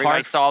guess it's everybody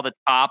hard. Saw the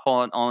top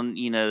on on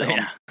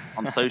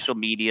social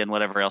media and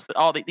whatever else, but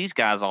these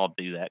guys all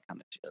do that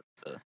kind of shit.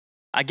 So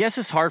I guess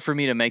it's hard for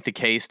me to make the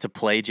case to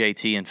play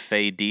JT and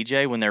fade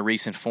DJ when their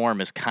recent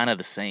form is kind of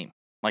the same.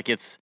 Like,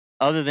 it's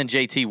other than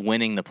JT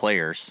winning the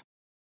Players,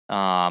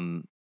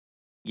 so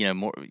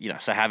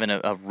having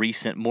a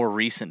more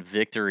recent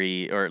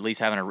victory, or at least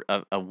having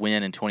a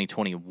win in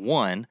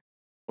 2021.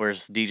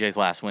 Whereas DJ's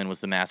last win was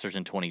the Masters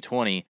in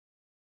 2020.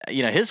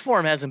 His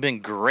form hasn't been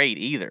great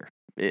either.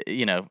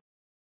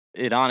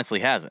 It honestly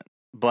hasn't.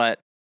 But,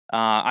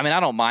 I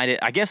don't mind it.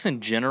 I guess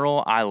in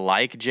general, I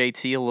like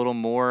JT a little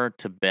more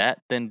to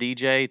bet than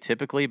DJ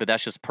typically, but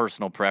that's just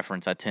personal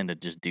preference. I tend to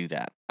just do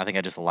that. I think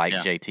I just like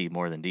JT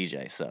more than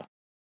DJ. So,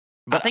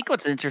 but I think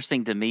what's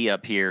interesting to me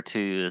up here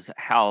too is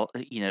how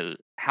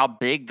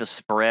big the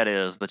spread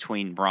is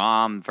between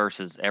Rahm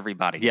versus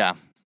everybody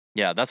else.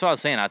 Yeah, that's what I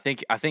was saying. I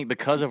think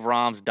because of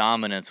Rahm's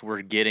dominance,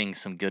 we're getting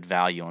some good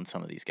value on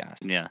some of these guys.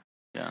 Yeah.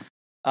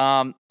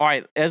 All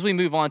right, as we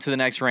move on to the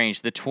next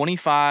range, the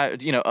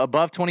 25,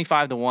 above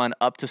 25 to 1,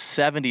 up to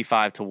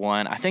 75 to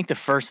 1. I think the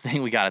first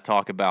thing we got to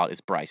talk about is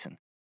Bryson.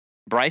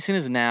 Bryson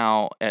is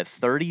now at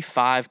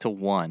 35 to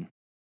 1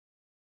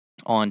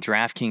 on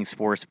DraftKings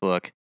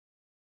Sportsbook,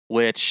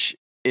 which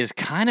is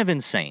kind of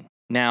insane.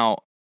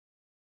 Now,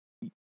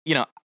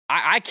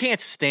 I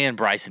can't stand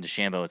Bryson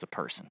DeChambeau as a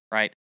person,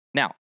 right?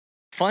 Now,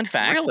 fun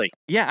fact. Really?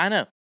 Yeah, I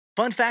know.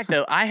 Fun fact,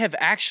 though, I have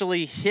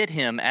actually hit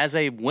him as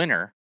a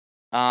winner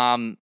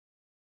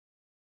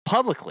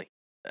publicly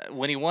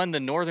when he won the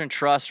Northern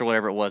Trust or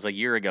whatever it was a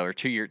year ago or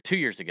 2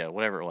 years ago,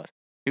 whatever it was.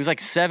 He was like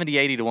 70,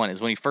 80 to 1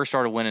 is when he first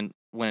started winning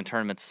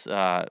tournaments.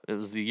 It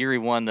was the year he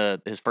won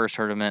his first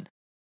tournament.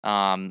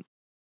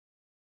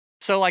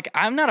 So, like,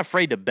 I'm not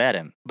afraid to bet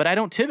him, but I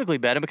don't typically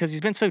bet him because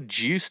he's been so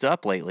juiced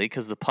up lately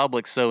because the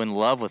public's so in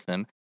love with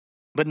him.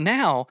 But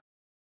now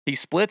he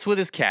splits with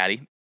his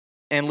caddy.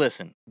 And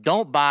listen,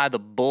 don't buy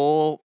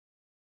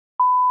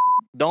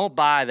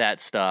that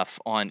stuff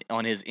on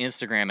his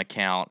Instagram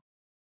account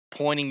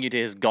pointing you to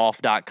his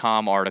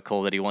golf.com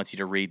article that he wants you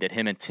to read, that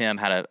him and Tim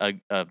had a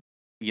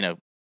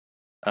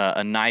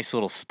nice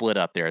little split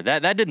up there.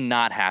 That did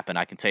not happen,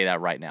 I can tell you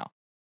that right now.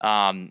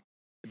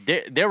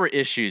 There were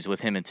issues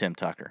with him and Tim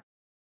Tucker.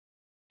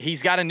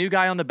 He's got a new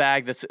guy on the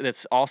bag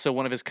that's also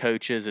one of his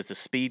coaches. It's a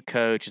speed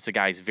coach. It's a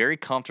guy he's very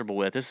comfortable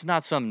with. This is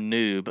not some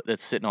noob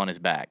that's sitting on his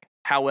bag.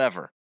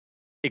 However,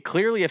 it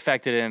clearly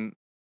affected him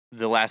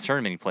the last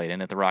tournament he played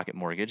in at the Rocket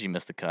Mortgage. He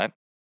missed the cut.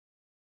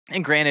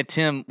 And granted,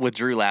 Tim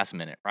withdrew last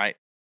minute, right?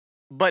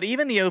 But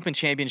even the Open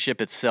Championship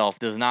itself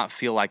does not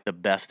feel like the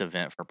best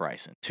event for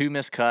Bryson. 2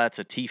 missed cuts,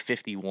 a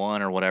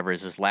T51 or whatever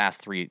is his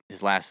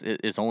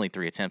only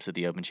 3 attempts at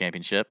the Open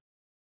Championship.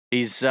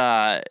 He's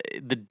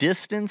the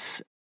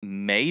distance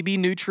may be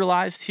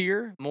neutralized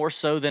here more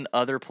so than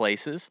other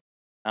places.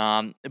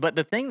 But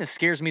the thing that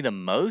scares me the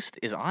most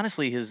is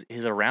honestly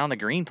his around the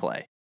green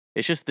play.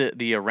 It's just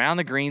the around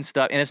the green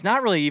stuff, and it's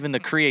not really even the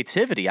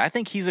creativity. I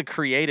think he's a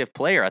creative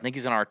player. I think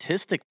he's an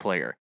artistic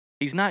player.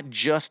 He's not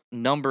just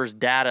numbers,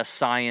 data,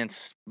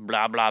 science,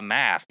 blah, blah,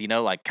 math,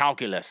 like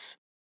calculus.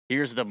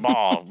 Here's the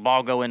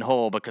ball go in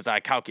hole because I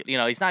calculate.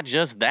 He's not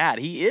just that.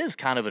 He is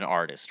kind of an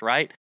artist,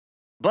 right?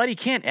 But he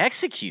can't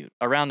execute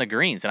around the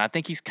greens, and I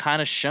think he's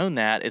kind of shown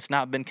that. It's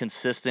not been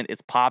consistent.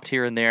 It's popped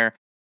here and there.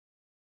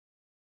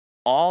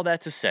 All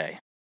that to say,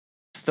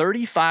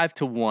 35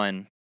 to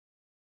 1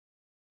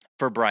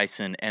 for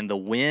Bryson, and the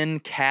win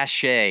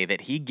cachet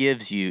that he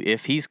gives you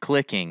if he's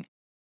clicking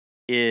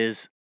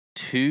is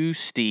too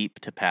steep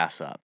to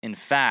pass up. In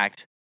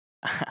fact,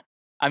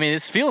 I mean,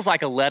 this feels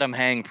like a let him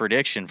hang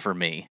prediction for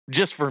me,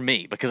 just for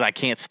me, because I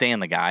can't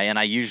stand the guy and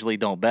I usually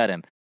don't bet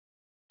him.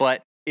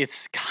 But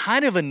it's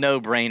kind of a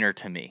no-brainer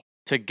to me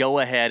to go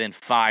ahead and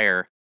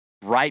fire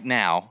right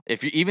now.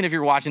 Even if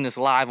you're watching this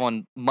live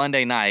on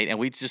Monday night and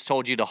we just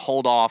told you to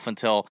hold off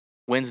until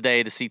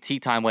Wednesday to see tee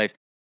time waves,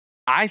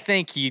 I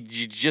think you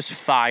just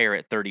fire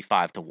at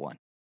 35-1.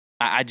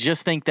 I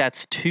just think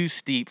that's too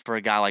steep for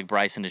a guy like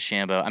Bryson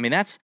DeChambeau. I mean,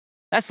 that's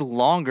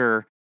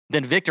longer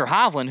than Viktor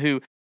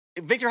Hovland,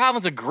 Viktor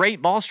Hovland's a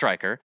great ball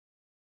striker,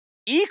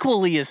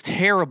 equally as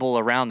terrible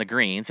around the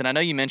greens. And I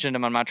know you mentioned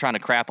him. I'm not trying to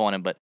crap on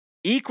him, but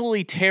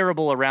equally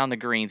terrible around the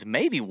greens,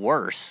 maybe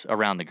worse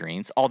around the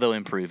greens, although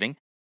improving.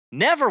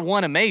 Never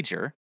won a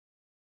major.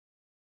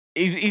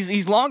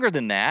 He's longer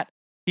than that.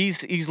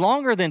 He's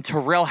longer than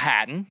Tyrrell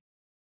Hatton,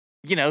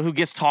 who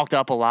gets talked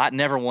up a lot,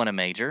 never won a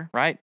major,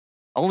 right?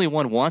 Only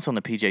won once on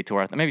the PGA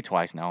Tour, maybe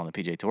twice now on the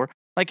PGA Tour.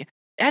 Like,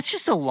 that's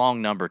just a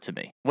long number to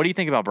me. What do you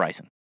think about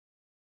Bryson?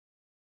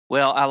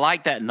 Well, I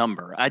like that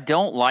number. I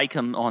don't like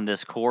him on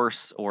this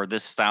course or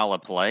this style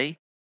of play,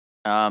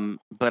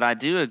 but I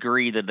do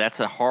agree that that's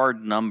a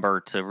hard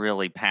number to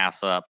really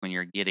pass up when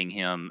you're getting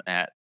him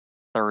at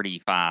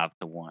 35-1.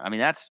 I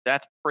mean, that's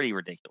pretty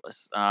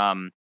ridiculous.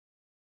 So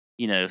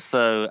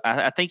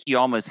I think you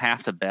almost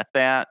have to bet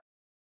that,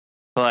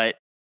 but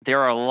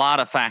there are a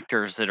lot of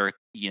factors that are,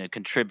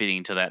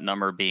 contributing to that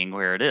number being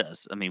where it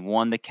is. I mean,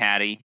 one, the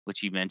caddy,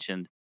 which you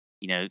mentioned,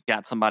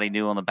 got somebody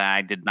new on the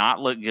bag, did not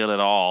look good at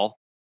all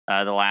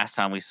the last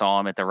time we saw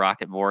him at the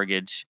Rocket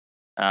Mortgage.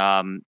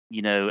 I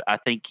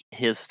think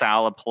his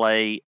style of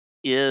play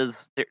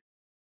is there.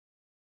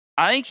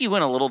 I think he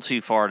went a little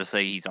too far to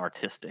say he's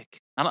artistic.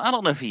 I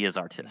don't know if he is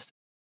artistic.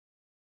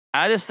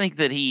 I just think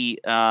that he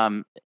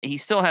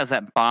still has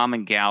that bomb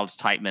and gouge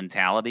type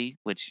mentality,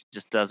 which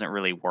just doesn't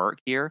really work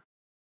here.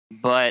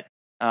 But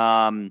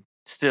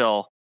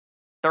still,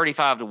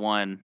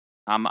 35-1.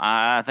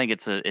 I think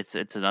it's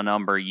a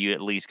number you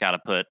at least got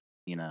to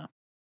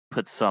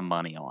put some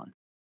money on.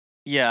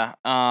 Yeah.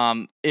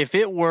 If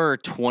it were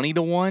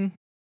 20-1,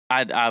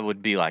 I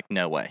would be like,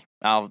 no way.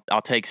 I'll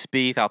take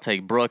Spieth. I'll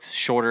take Brooks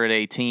shorter at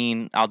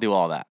 18. I'll do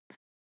all that.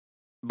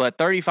 But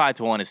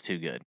 35-1 is too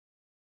good.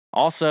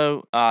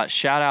 Also,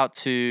 shout out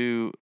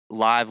to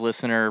live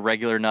listener,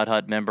 regular Nut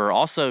Hut member,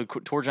 also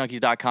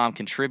TourJunkies.com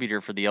contributor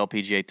for the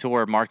LPGA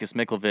Tour, Marcus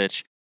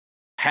Miklovich,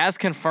 has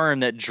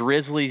confirmed that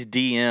Drizzly's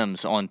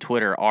DMs on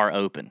Twitter are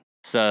open.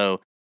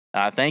 So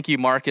thank you,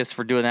 Marcus,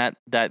 for doing that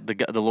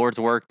the Lord's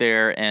work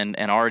there and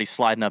already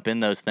sliding up in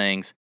those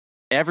things.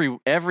 Every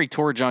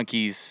Tour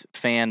Junkies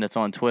fan that's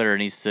on Twitter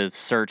needs to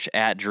search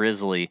at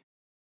Drizzly,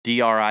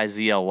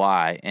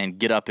 DRIZLY, and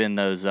get up in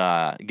those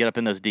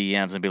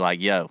DMs and be like,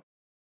 yo,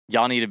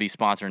 y'all need to be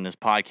sponsoring this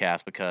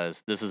podcast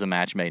because this is a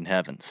match made in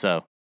heaven.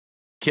 So,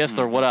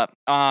 Kistler, what up?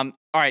 All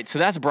right, so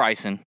that's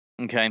Bryson.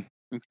 Okay.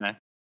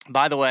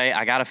 By the way,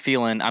 I got a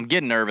feeling I'm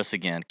getting nervous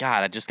again.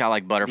 God, I just got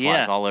like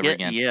butterflies all over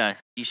again. Yeah,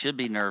 you should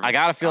be nervous. I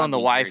got a feeling the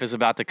wife is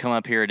about to come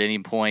up here at any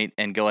point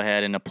and go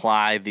ahead and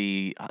apply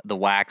the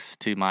wax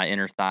to my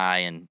inner thigh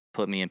and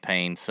put me in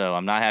pain. So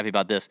I'm not happy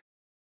about this.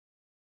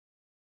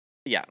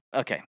 Yeah.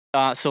 Okay.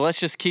 So let's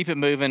just keep it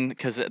moving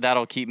because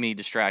that'll keep me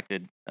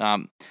distracted.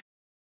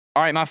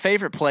 All right, my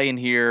favorite play in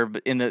here,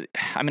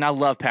 I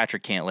love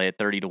Patrick Cantlay at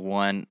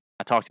 30-1.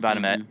 I talked about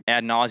him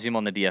ad nauseum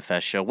on the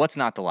DFS show. What's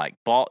not to like?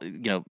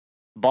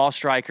 Ball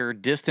striker,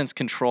 distance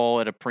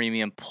control at a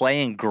premium,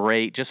 playing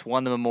great. Just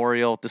won the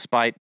Memorial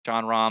despite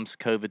Jon Rahm's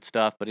COVID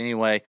stuff. But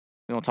anyway,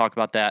 we won't talk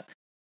about that.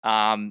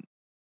 I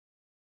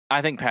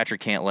think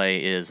Patrick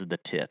Cantlay is the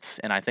tits,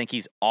 and I think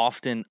he's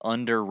often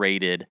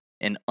underrated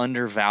and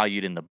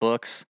undervalued in the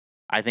books.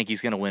 I think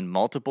he's going to win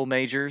multiple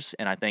majors,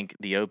 and I think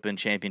the Open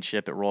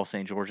Championship at Royal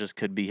St. George's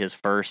could be his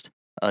first.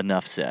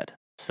 Enough said.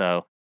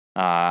 So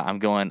I'm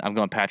going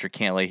Patrick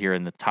Cantlay here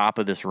in the top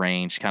of this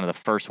range, kind of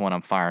the first one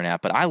I'm firing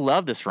at. But I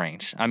love this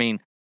range. I mean,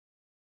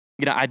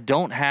 I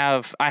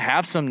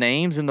have some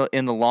names in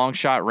the long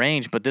shot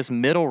range, but this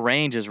middle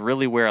range is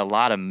really where a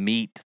lot of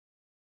meat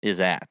is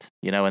at.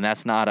 And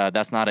that's not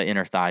an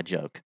inner thigh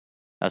joke.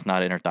 That's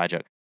not an inner thigh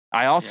joke.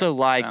 I also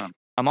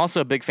I'm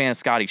also a big fan of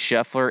Scotty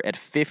Scheffler at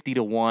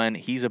 50-1.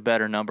 He's a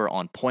better number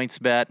on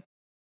PointsBet.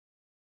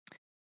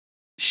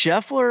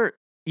 Scheffler,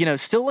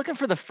 still looking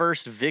for the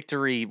first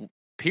victory,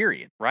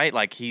 period, right?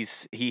 Like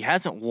he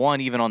hasn't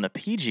won even on the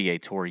PGA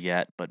Tour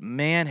yet, but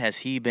man, has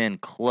he been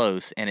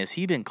close, and has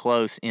he been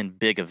close in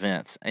big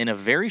events. In a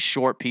very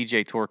short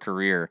PGA Tour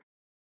career,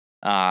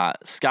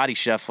 Scotty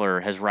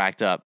Scheffler has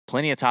racked up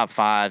plenty of top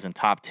fives and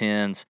top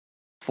tens.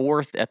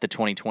 Fourth at the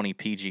 2020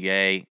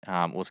 PGA,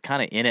 was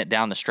kind of in it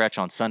down the stretch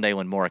on Sunday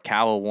when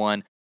Morikawa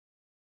won.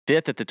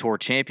 Fifth at the Tour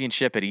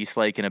Championship at East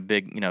Lake in a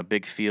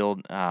big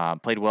field.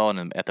 Played well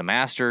at the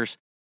Masters.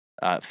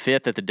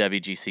 Fifth at the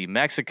WGC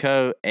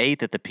Mexico.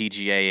 Eighth at the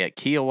PGA at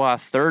Kiowa.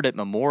 Third at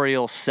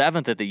Memorial.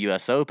 Seventh at the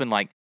U.S. Open.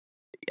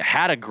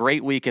 Had a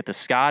great week at the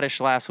Scottish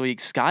last week.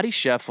 Scotty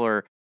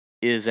Scheffler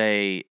is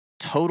a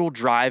total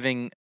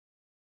driving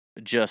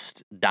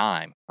just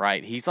dime,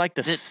 right? He's like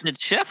the Did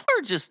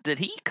Scheffler did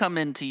he come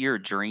into your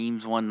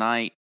dreams one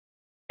night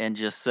and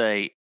just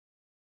say,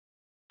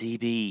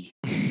 DB,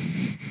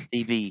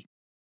 DB,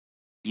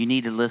 you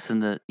need to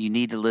listen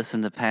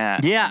to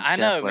Pat. Yeah, and I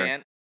know, Scheffler."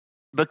 man.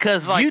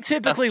 Because like You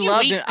typically a few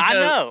loved weeks it. I ago-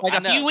 know. Like I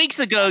a few know. weeks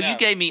ago, I know. you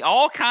gave me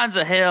all kinds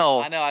of hell.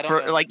 I know. I don't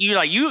for know. like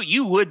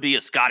you would be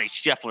a Scotty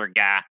Scheffler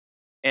guy,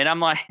 and I'm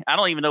like, I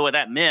don't even know what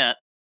that meant.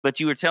 But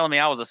you were telling me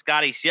I was a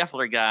Scotty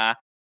Scheffler guy,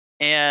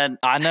 and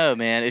I know,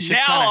 man. It's just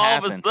now kind of all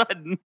happened. of a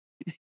sudden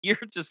you're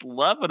just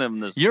loving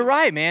him this. You're week.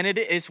 right, man.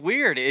 It's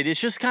weird.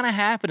 It's just kind of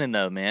happening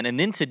though, man. And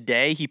then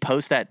today he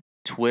posts that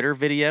Twitter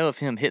video of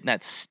him hitting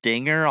that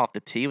stinger off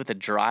the tee with a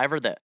driver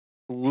that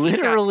He's got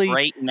literally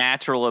great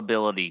natural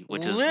ability,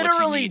 which is what you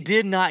literally need.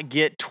 did not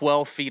get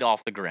 12 feet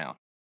off the ground.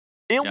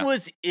 It Yeah.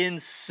 was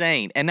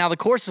insane. And now the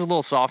course is a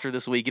little softer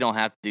this week. You don't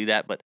have to do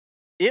that, but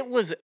it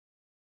was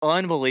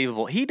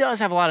unbelievable. He does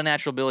have a lot of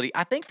natural ability.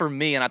 I think for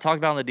me, and I talked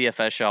about it on the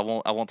DFS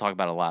show, I won't talk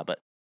about it a lot, but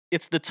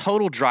it's the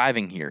total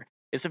driving here.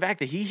 It's the fact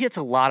that he hits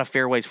a lot of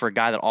fairways for a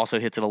guy that also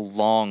hits it a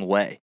long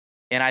way.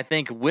 And I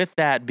think with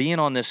that being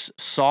on this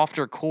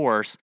softer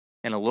course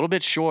and a little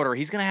bit shorter,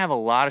 he's going to have a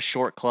lot of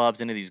short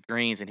clubs into these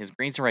greens, and his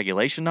greens and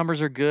regulation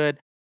numbers are good.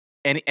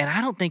 And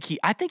I don't think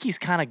I think he's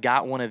kind of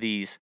got one of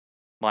these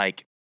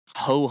like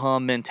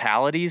ho-hum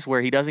mentalities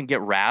where he doesn't get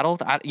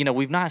rattled.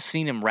 We've not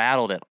seen him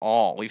rattled at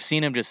all. We've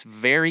seen him just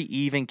very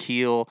even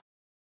keel,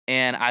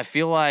 and I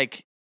feel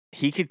like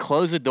he could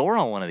close the door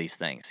on one of these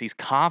things. He's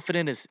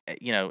confident as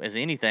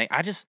anything.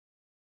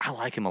 I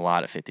like him a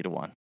lot at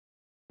 50-1.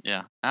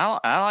 Yeah,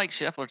 I like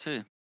Scheffler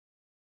too.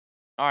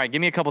 All right,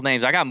 give me a couple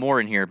names. I got more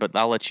in here, but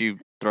I'll let you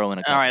throw in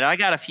a couple. All right, I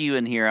got a few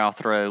in here. I'll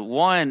throw.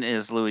 One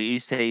is Louis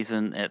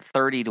Oosthuizen at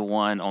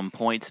 30-1 on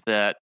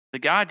PointsBet. The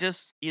guy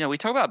just, we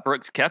talk about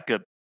Brooks Koepka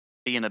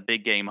being a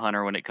big game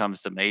hunter when it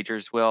comes to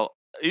majors. Well,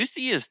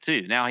 Uzi is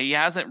too. Now he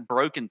hasn't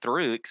broken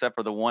through except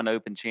for the one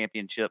Open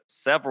Championship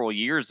several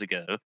years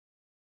ago.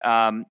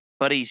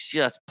 But he's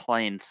just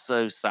playing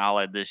so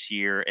solid this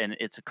year, and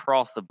it's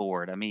across the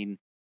board. I mean,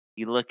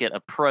 you look at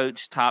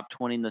approach, top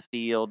 20 in the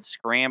field,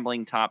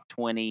 scrambling, top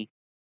 20.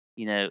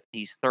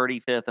 He's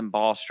 35th in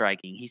ball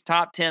striking. He's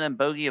top 10 in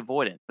bogey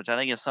avoidance, which I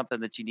think is something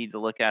that you need to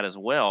look at as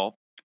well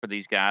for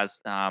these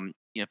guys.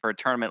 For a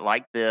tournament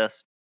like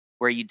this,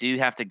 where you do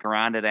have to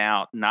grind it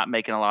out, not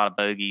making a lot of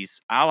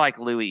bogeys. I like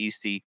Louis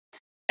Usti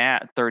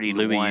at 30-1.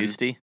 Louis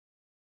Usti?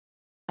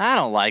 I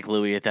don't like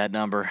Louis at that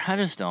number. I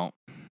just don't.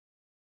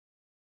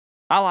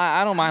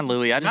 I don't mind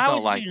Louis. I just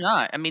don't like. Why would you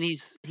not? I mean,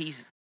 he's.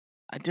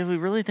 Do we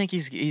really think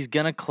he's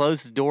gonna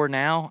close the door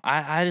now?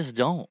 I just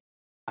don't.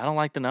 I don't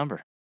like the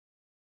number.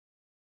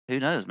 Who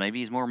knows? Maybe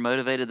he's more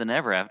motivated than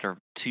ever after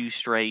two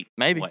straight.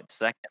 Maybe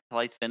second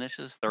place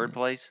finishes, third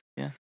place.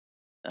 Yeah.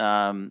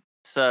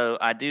 So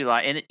I do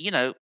like, and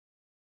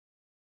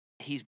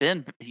he's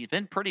been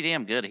pretty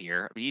damn good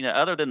here.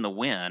 Other than the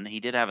win, he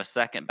did have a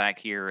second back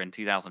here in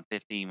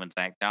 2015 when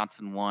Zach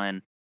Johnson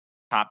won,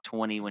 top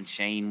 20 when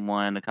Shane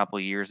won a couple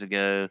of years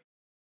ago.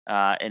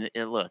 And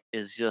it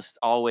is just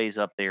always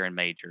up there in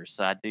majors.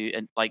 So I do,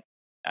 and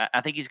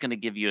I think he's going to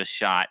give you a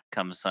shot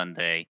come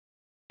Sunday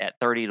at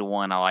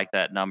 30-1. I like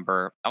that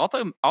number.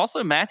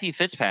 Also Matthew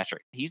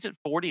Fitzpatrick, he's at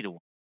 40-1.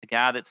 The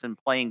guy that's been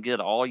playing good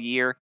all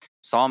year.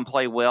 Saw him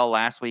play well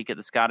last week at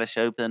the Scottish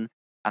Open.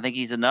 I think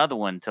he's another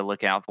one to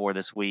look out for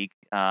this week.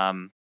 I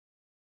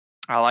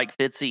like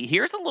Fitzy.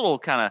 Here's a little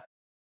kind of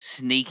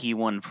sneaky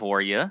one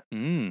for you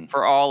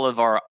for all of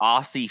our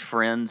Aussie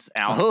friends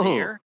out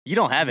there. You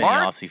don't have any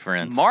Aussie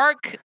friends.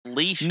 Mark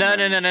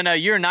Leishman. No.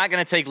 You're not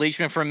going to take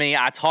Leishman from me.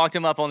 I talked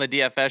him up on the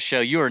DFS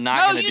show. You are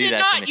not going to do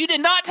that to me. You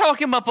did not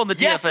talk him up on the DFS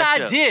show. Yes,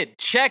 I did.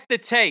 Check the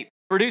tape.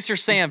 Producer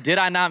Sam, did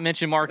I not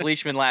mention Mark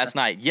Leishman last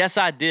night? Yes,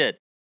 I did.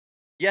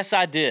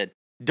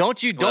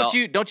 Don't you start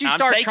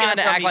trying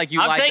to act like you like the Aussies.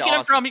 I'm taking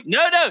him from you.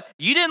 No,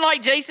 you didn't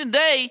like Jason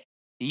Day.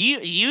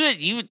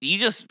 You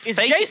just is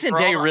Jason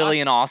Day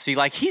really an Aussie?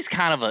 Like he's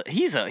kind of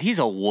he's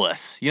a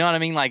wuss. You know what I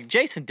mean? Like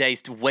Jason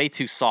Day's way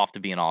too soft to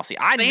be an Aussie.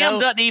 Sam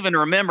doesn't even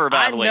remember.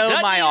 By the way, I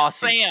know my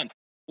Aussies. Sam,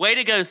 way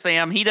to go,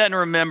 Sam. He doesn't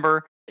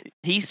remember.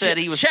 He said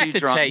he was too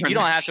drunk. Tape. You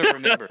don't have to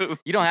remember.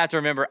 You don't have to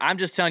remember. I'm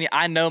just telling you.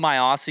 I know my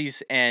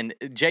Aussies, and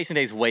Jason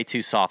Day's way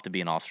too soft to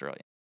be an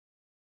Australian.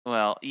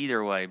 Well,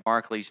 either way,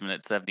 Mark Leishman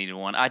at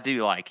 70-1. I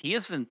do like. He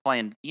has been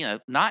playing,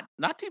 not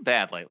too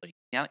bad lately.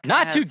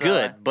 Not too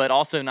good, but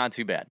also not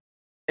too bad.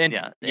 And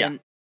yeah.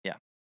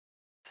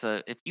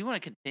 So if you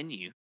want to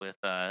continue with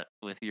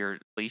your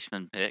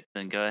Leishman pick,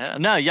 then go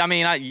ahead. No, I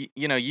mean,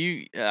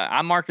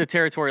 I marked the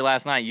territory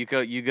last night. You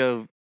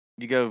go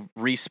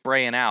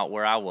respraying out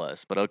where I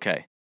was, but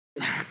okay.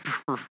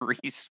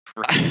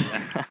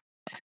 Respraying.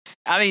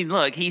 I mean,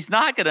 look, he's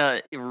not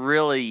gonna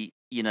really,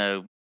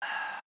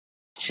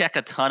 check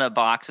a ton of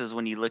boxes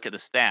when you look at the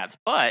stats,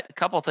 but a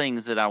couple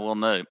things that I will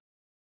note.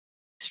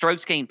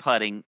 Strokes gained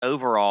putting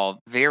overall,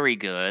 very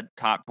good,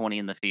 top 20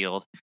 in the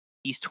field.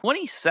 He's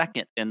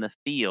 22nd in the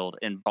field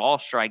in ball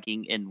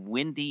striking in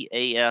windy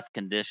AF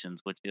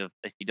conditions, which if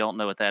you don't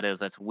know what that is,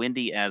 that's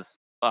windy as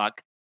fuck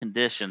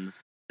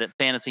conditions that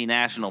Fantasy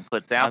National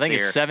puts out I think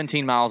there. it's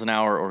 17 miles an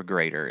hour or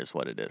greater is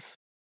what it is.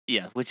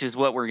 Yeah, which is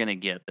what we're going to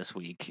get this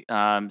week.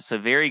 So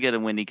very good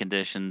in windy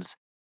conditions.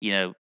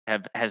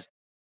 Has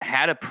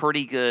had a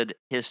pretty good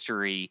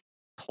history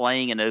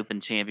playing in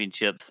Open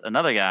Championships.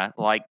 Another guy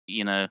like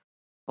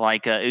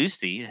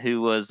Usti,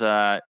 who was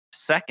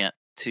second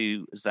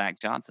to Zach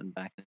Johnson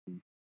back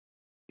in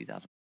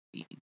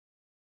 2015.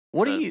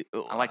 What do you?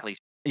 I like Lee.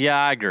 Yeah,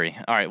 I agree.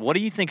 All right, what do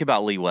you think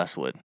about Lee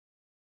Westwood?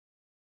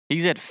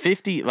 He's at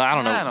 50. I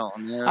don't know.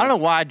 I don't know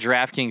why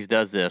DraftKings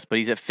does this, but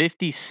he's at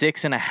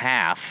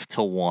 56.5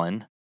 to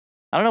 1.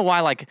 I don't know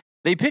why. Like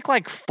they pick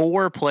like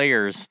 4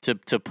 players to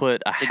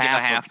put a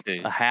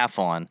half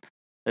on.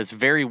 It's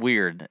very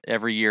weird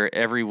every year,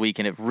 every week,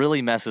 and it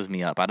really messes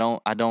me up. I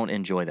don't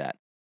enjoy that.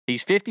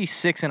 He's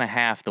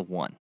 56.5 to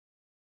 1.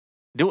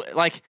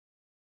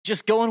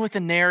 Just going with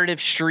the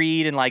narrative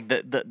street and like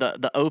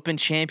the Open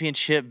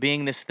Championship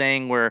being this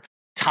thing where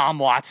Tom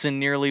Watson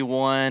nearly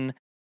won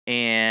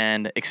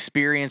and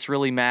experience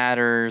really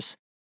matters.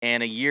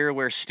 And a year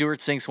where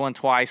Stuart Sinks won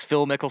twice,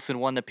 Phil Mickelson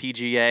won the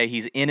PGA.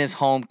 He's in his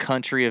home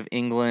country of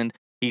England.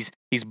 He's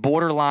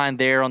borderline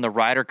there on the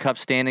Ryder Cup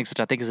standings, which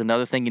I think is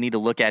another thing you need to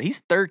look at.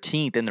 He's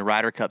 13th in the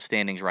Ryder Cup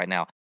standings right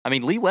now. I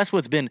mean, Lee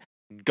Westwood's been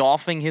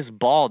golfing his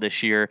ball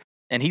this year,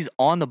 and he's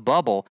on the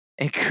bubble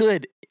and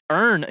could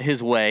earn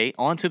his way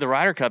onto the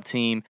Ryder Cup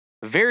team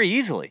very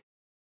easily.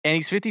 And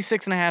he's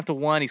 56.5 to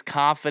 1. He's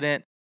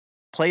confident.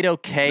 Played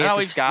okay at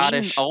the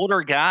Scottish. Seen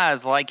older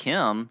guys like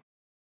him,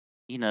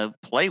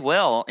 play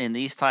well in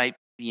these type.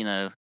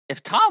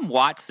 If Tom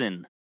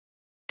Watson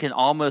can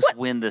almost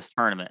win this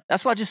tournament,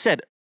 that's what I just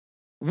said.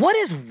 What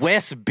is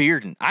Wes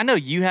Bearden? I know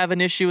you have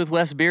an issue with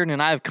Wes Bearden,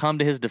 and I have come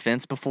to his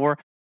defense before.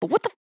 But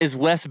what is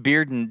Wes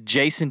Bearden,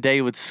 Jason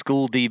Day would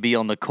school DB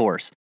on the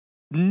course?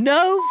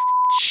 No,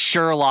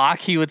 Sherlock,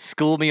 he would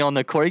school me on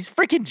the course. He's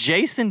freaking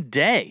Jason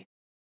Day.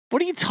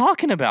 What are you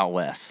talking about,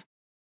 Wes?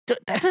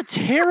 That's a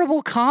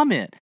terrible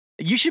comment.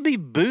 You should be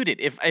booted.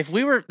 If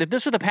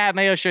this were the Pat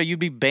Mayo show, you'd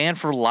be banned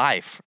for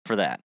life for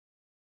that.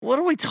 What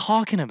are we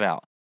talking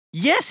about?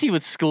 Yes, he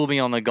would school me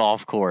on the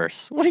golf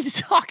course. What are you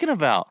talking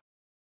about?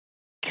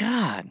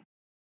 God,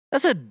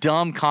 that's a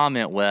dumb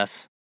comment,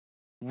 Wes.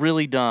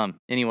 Really dumb.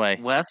 Anyway,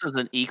 Wes is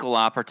an equal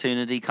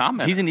opportunity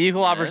commenter. He's an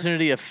equal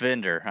opportunity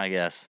offender, I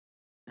guess.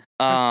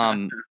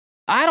 I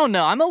don't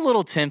know. I'm a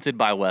little tempted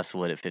by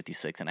Westwood at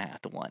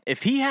 56.5 to 1.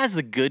 If he has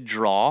the good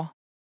draw,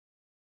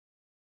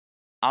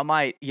 I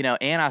might,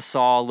 and I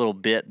saw a little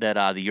bit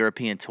that the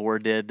European Tour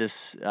did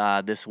this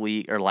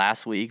week or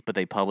last week, but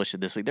they published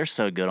it this week. They're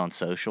so good on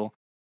social.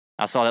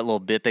 I saw that little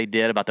bit they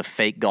did about the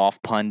fake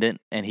golf pundit,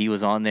 and he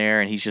was on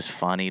there, and he's just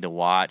funny to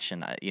watch,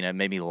 and it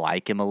made me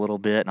like him a little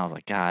bit. And I was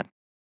like, God,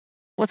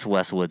 what's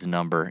Westwood's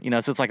number?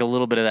 So it's like a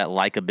little bit of that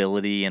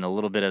likability and a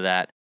little bit of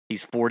that.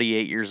 He's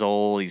 48 years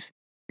old.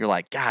 You're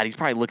like, God, he's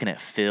probably looking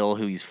at Phil,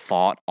 who he's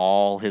fought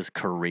all his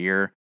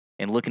career,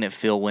 and looking at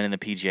Phil winning the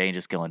PGA and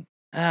just going,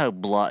 oh,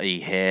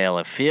 bloody hell,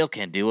 if Phil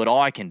can do it,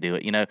 I can do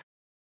it.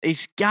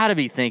 He's got to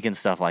be thinking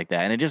stuff like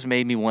that, and it just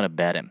made me want to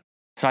bet him.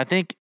 So I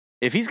think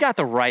if he's got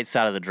the right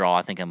side of the draw,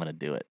 I think I'm going to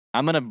do it.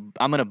 I'm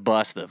gonna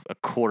bust a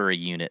quarter a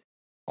unit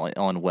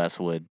on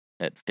Westwood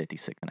at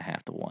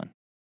 56.5 to 1.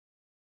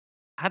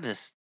 I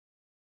just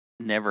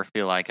never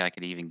feel like I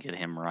could even get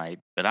him right,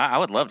 but I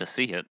would love to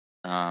see it.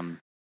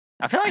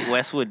 I feel like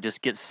Westwood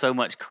just gets so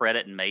much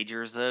credit in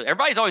majors.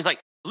 Everybody's always like,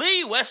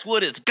 Lee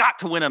Westwood has got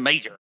to win a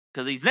major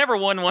because he's never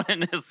won one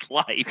in his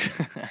life.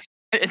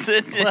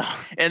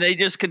 And they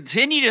just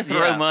continue to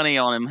throw money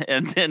on him,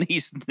 and then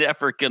he's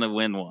never going to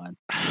win one.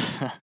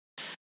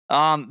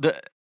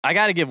 I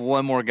got to give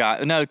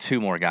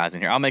two more guys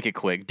in here. I'll make it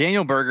quick.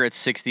 Daniel Berger at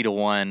 60 to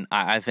 1.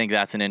 I think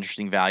that's an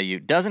interesting value.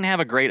 Doesn't have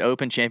a great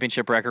Open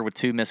Championship record with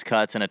 2 missed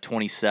cuts and a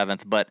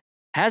 27th, but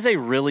has a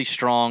really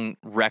strong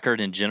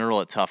record in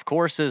general at tough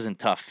courses and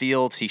tough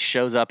fields. He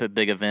shows up at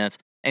big events,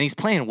 and he's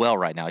playing well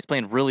right now. He's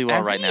playing really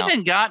well right now. Has he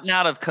even gotten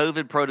out of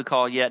COVID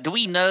protocol yet? Do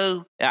we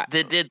know that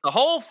did the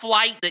whole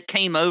flight that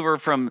came over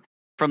from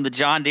the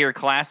John Deere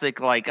Classic,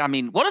 what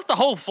if the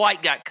whole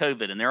flight got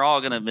COVID and they're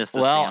all going to miss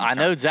this? Well, I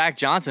know Zach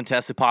Johnson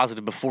tested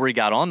positive before he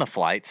got on the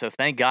flight, so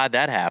thank God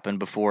that happened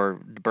before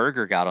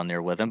Berger got on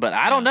there with him. But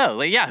I don't know.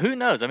 Who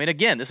knows?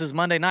 Again, this is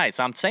Monday night,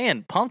 so I'm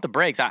saying pump the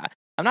brakes.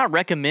 I'm not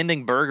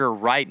recommending Berger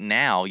right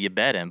now. You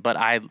bet him, but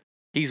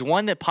he's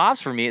one that pops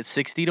for me at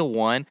 60 to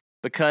 1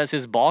 because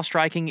his ball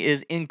striking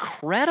is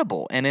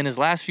incredible, and in his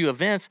last few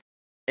events,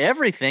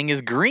 everything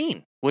is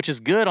green, which is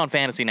good on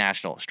Fantasy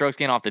National. Strokes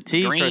gained off the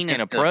tee, strokes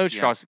gained approach,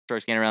 strokes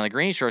gained around the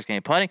green, strokes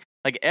gained putting.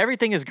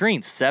 Everything is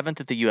green.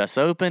 7th at the U.S.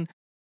 Open,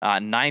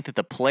 9th at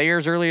the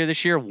Players earlier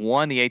this year,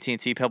 won the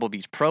AT&T Pebble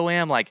Beach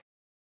Pro-Am.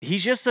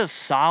 He's just a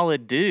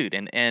solid dude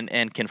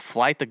and can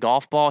flight the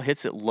golf ball,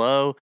 hits it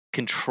low,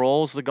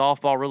 controls the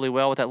golf ball really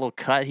well with that little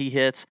cut he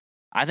hits.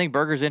 I think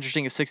Berger's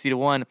interesting at 60 to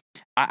 1.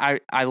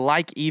 I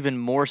like even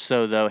more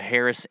so, though,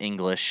 Harris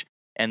English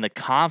and the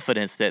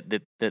confidence that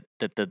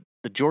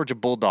the Georgia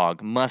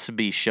Bulldog must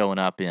be showing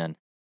up in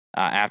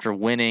after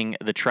winning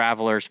the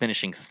Travelers,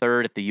 finishing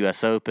 3rd at the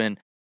U.S. Open,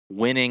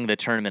 winning the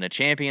Tournament of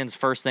Champions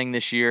first thing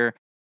this year.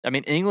 I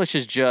mean, English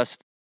has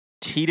just,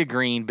 tee to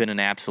green, been an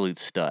absolute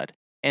stud.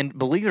 And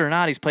believe it or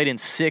not, he's played in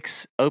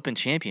 6 Open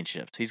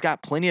Championships. He's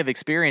got plenty of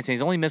experience, and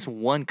he's only missed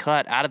 1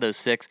 cut out of those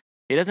 6.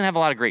 He doesn't have a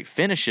lot of great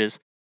finishes,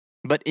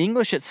 but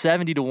English at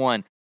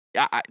 70-1,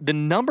 the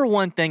number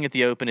one thing at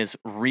the Open is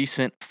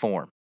recent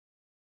form.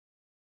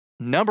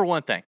 Number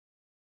one thing.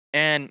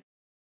 And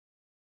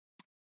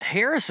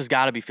Harris has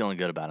got to be feeling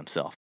good about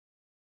himself.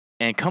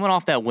 And coming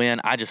off that win,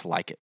 I just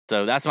like it.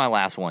 So that's my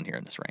last one here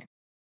in this reign.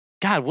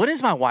 God, when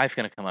is my wife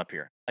going to come up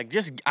here? Like,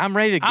 I'm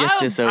ready to get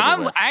this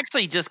over with. I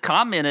actually just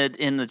commented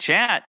in the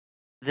chat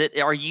that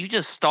are you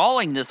just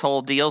stalling this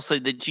whole deal so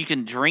that you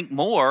can drink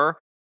more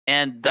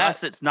and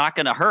thus it's not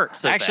going to hurt?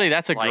 So actually, bad.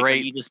 that's a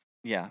great.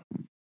 Yeah.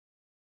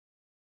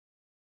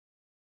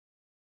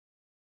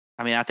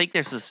 I mean, I think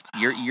there's this.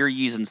 You're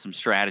using some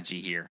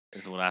strategy here,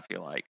 is what I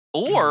feel like.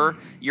 Or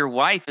your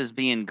wife is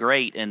being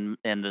great, and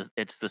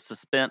it's the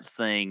suspense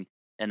thing,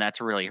 and that's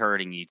really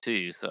hurting you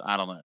too. So I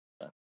don't know.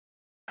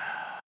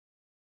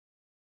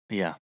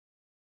 Yeah.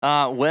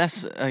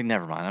 Wes,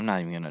 never mind. I'm not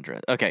even going to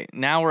address it. Okay,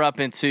 now we're up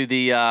into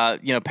the,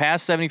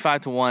 past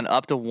 75-1,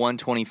 up to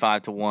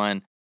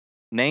 125-1.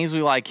 Names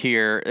we like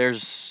here.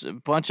 There's a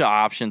bunch of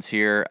options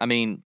here. I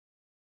mean,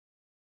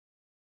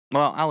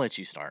 well, I'll let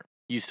you start.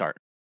 You start.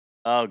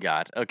 Oh,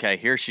 God. Okay,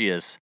 here she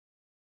is.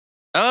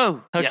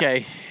 Oh, okay.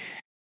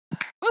 Yes.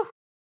 Woo.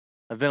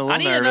 I've been a little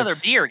nervous. I need another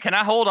beer. Can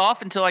I hold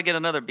off until I get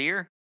another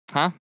beer?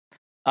 Huh?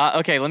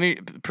 Okay,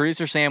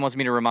 producer Sam wants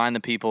me to remind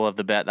the people of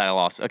the bet that I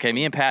lost. Okay,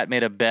 me and Pat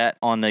made a bet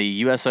on the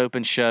U.S.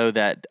 Open show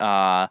that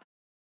I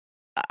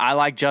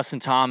like Justin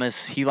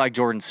Thomas. He liked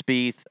Jordan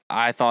Spieth.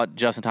 I thought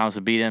Justin Thomas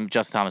would beat him.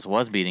 Justin Thomas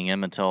was beating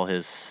him until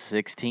his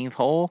 16th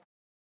hole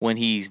when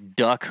he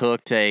duck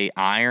hooked a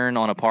iron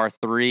on a par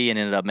 3 and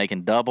ended up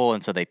making double,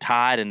 and so they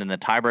tied, and then the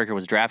tiebreaker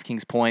was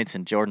DraftKings points,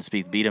 and Jordan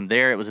Spieth beat him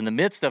there. It was in the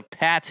midst of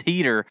Pat's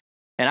heater,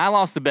 and I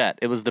lost the bet.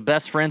 It was the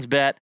best friends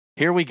bet.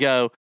 Here we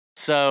go.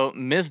 So,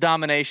 Ms.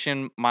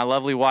 Domination, my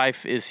lovely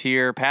wife, is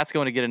here. Pat's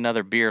going to get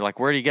another beer. Like,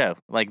 where'd he go?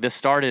 Like, this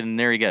started, and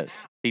there he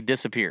goes. He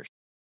disappears.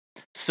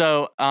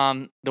 So,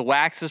 the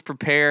wax is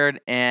prepared,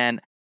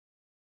 and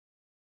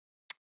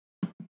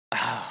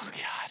oh,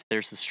 God,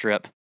 there's the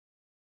strip.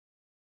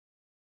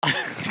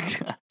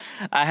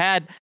 I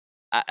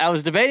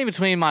was debating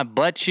between my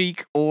butt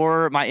cheek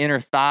or my inner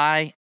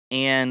thigh,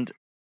 and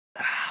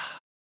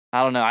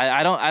I don't know.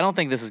 I don't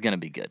think this is going to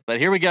be good. But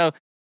here we go.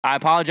 I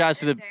apologize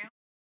to the...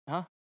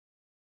 Huh?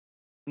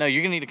 No,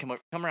 you're gonna need to come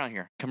around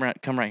here. Come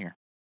right here,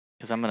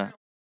 because I'm gonna.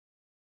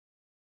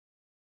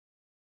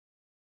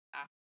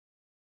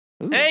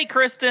 Ooh, hey,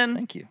 Kristen.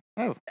 Thank you.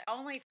 Oh,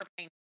 only for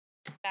pain.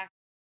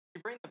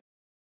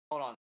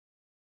 Hold on.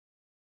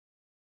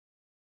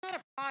 Not a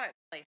product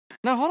place.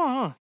 No, hold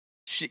on.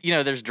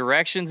 There's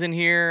directions in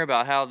here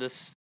about how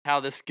this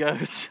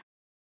goes.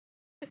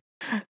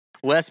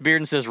 Wes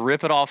Bearden says,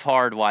 "Rip it off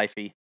hard,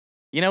 wifey."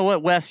 You know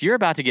what, Wes? You're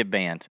about to get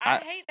banned. I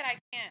hate that I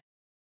can't.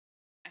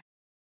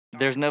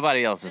 There's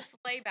nobody else. Just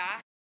lay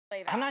back.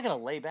 I'm not gonna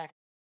lay back.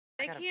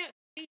 They can't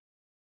see.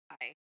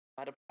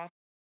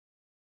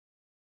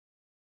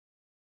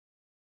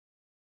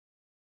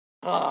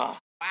 Oh.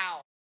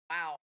 Wow.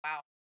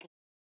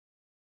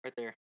 Right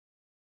there.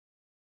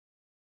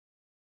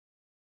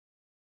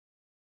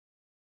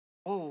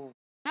 Oh.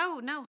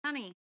 No,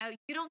 honey. No,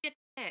 you don't get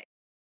to pick.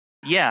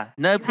 Yeah,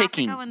 no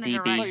picking,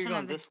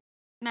 DB.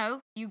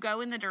 No, you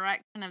go in the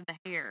direction of the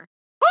hair.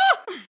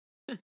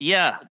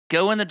 Yeah,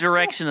 go in the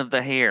direction of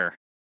the hair.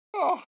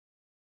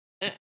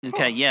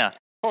 Okay, yeah.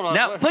 Hold on.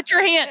 Now put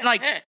your hand,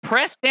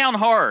 press down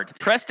hard.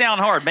 Press down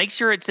hard. Make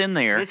sure it's in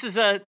there. This is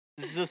a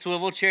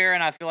swivel chair,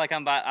 and I feel like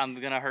I'm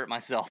gonna hurt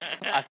myself.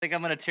 I think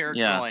I'm gonna tear a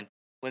groin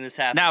when this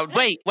happens. Now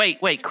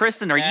wait,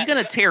 Kristen, are you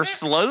gonna tear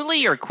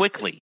slowly or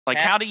quickly?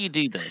 How do you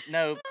do this?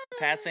 No,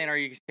 Pat's saying, are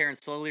you tearing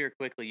slowly or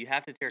quickly? You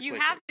have to tear quickly. You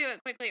have to do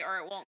it quickly, or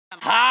it won't come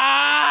out.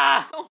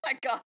 Ha! Oh my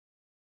God.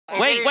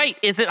 Wait,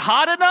 is it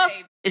hot enough?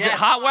 Is it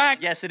hot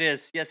wax? Yes, it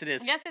is. Yes, it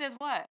is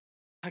what?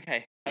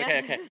 Okay.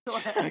 Okay.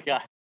 Oh,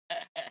 God.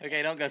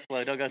 Okay, don't go slow.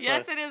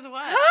 Yes, it is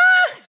what?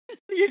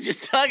 You're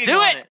just tugging do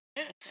on it.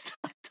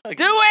 Stop tugging.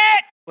 Do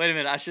it! Wait a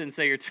minute. I shouldn't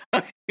say you're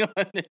tugging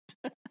on it.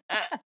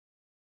 Stop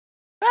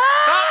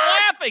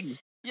laughing.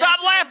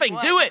 Stop laughing.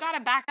 Do it. You gotta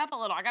back up a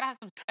little. I gotta have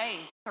some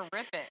space to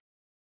rip it.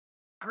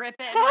 Grip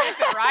it and rip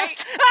it,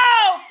 right?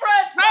 Oh,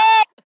 Fred!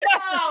 Oh!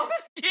 Oh,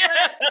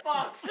 Yes!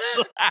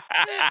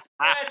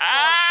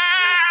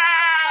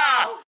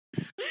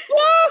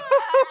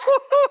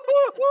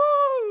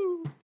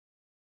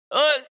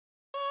 Look,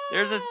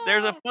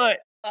 there's a foot.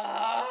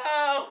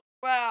 Oh.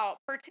 Wow,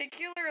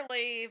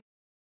 particularly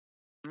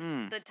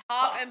the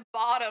top and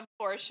bottom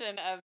portion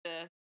of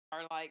this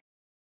are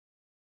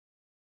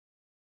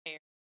hair.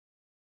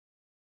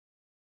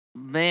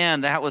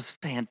 Man, that was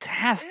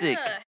fantastic.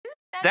 Ugh,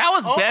 that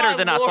was better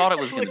than I thought it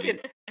was going to be.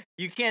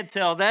 You can't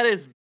tell. That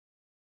is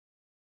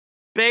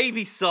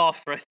baby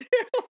soft right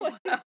there.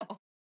 Wow.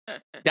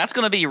 That's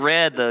going to be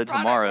red, though,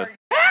 tomorrow.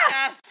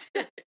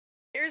 Fantastic.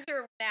 Here's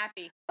your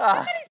nappy.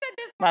 Somebody said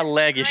this My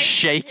leg is Right,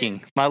 shaking.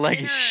 his My leg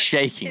is inner-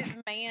 shaking. His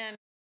man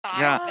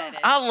Yeah, thigh fetish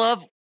I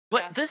love. is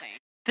But disgusting.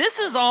 this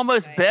is Oh,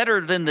 almost babe. better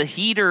than the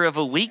heater of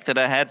a week that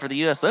I had for the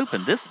U.S.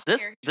 Open. This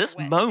You're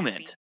wet,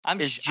 moment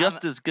Gabby. is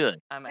just as good.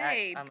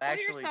 Babe, pull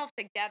yourself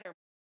together.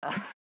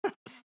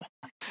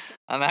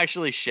 I'm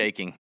actually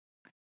shaking.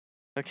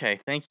 Okay,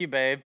 thank you,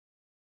 babe.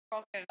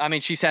 Broken. I mean,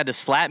 she's had to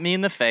slap me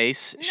in the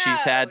face.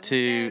 She's had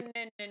to.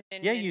 No,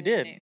 Yeah, you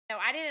did. No,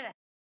 I did it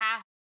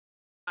half.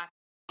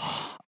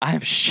 I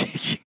am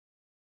shaking.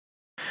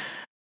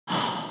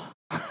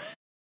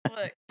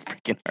 Look,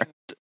 Freaking hurt.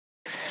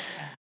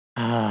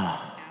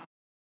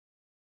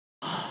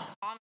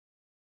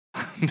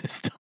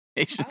 Miss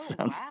Domination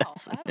sounds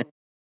fascinating.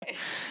 Okay.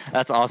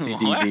 That's Aussie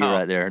DB Wow.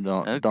 right there.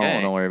 Don't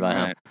Okay. worry about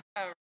him.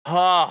 Right.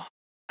 Oh,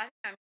 I think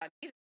I'm glad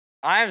you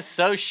I am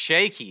so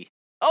shaky.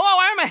 Oh,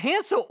 why are my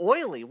hands so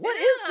oily? What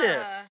is Yeah.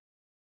 this?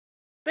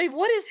 Babe,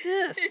 what is It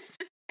this?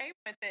 just came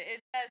with it.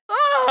 It says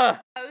Ah!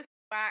 post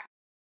wax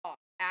off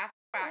after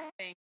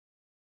waxing.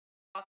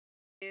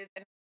 Smooth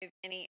and remove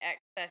any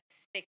excess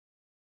stick.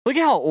 Look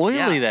how oily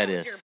Yeah. that was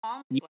is. your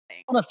palm You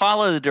sweating. want to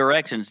follow the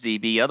directions,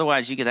 DB.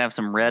 Otherwise, you could have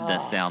some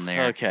redness Oh, down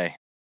there. Okay.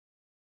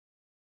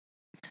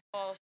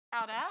 Well,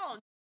 shout out,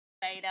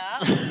 Beta.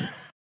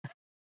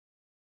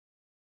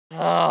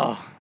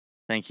 Oh,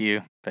 thank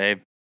you,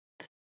 babe.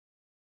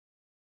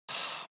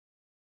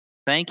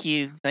 Thank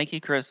you,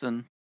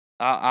 Kristen.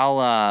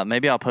 I'll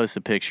maybe I'll post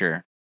a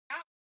picture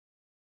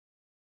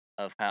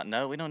of how.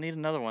 No, we don't need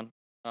another one.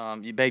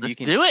 Babe, Let's you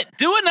can do it.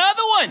 Do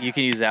another one. You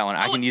can use that one.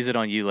 I can use it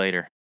on you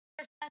later.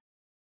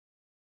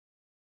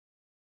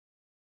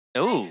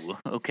 Oh,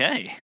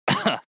 okay.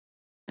 All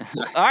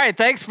right,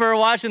 thanks for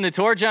watching the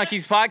Tour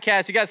Junkies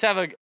podcast. You guys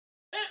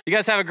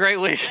have a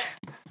great week.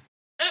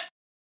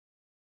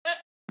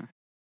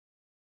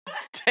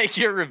 Take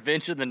your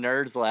Revenge of the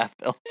Nerds laugh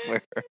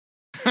elsewhere.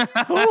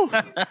 Whew.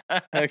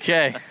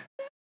 Okay.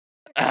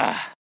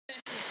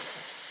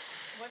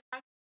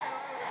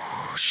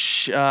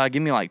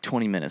 Give me like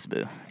 20 minutes,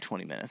 boo.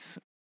 20 minutes.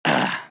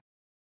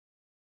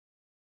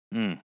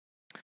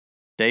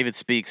 David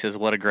Speaks says,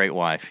 "What a great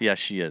wife." Yes,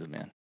 she is,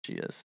 man. She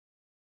is.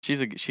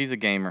 She's a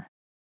gamer.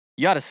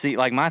 You ought to see,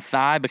 like, my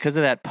thigh, because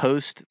of that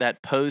post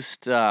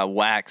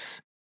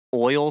wax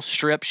oil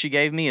strip she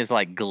gave me is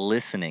like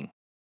glistening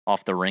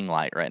off the ring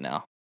light right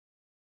now.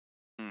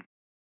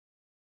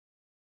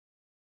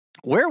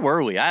 Where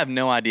were we? I have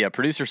no idea.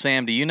 Producer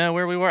Sam, do you know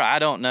where we were? I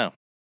don't know.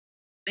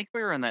 I think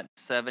we were in that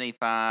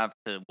 75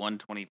 to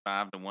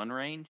 125 to 1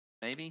 range,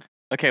 maybe.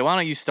 Okay, why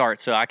don't you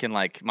start so I can,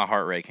 like, my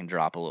heart rate can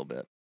drop a little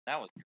bit. That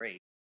was great.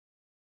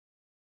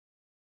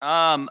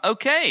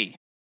 Okay.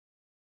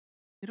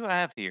 Who do I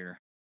have here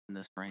in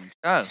this range?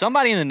 Oh,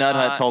 Somebody in the Nut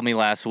Hut told me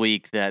last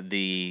week that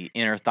the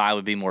inner thigh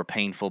would be more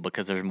painful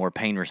because there's more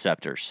pain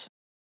receptors.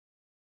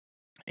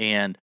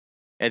 And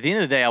at the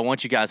end of the day, I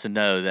want you guys to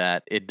know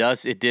that it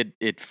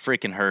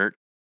freaking hurt,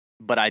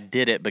 but I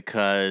did it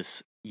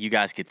because you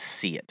guys could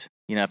see it.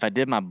 You know, if I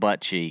did my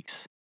butt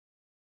cheeks,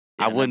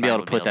 I wouldn't be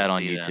able to put that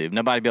on YouTube.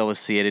 Nobody would be able to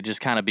see it. It'd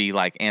just kind of be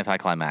like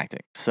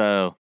anticlimactic.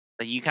 So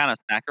you kind of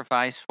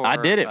sacrificed for I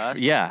did it. us?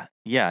 Yeah.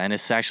 And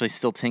it's actually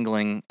still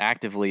tingling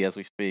actively as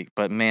we speak.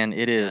 But man,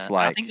 it is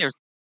I think there's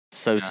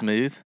so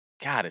smooth.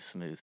 God, it's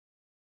smooth.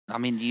 I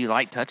mean, do you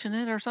like touching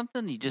it or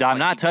something? You just I'm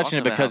not touching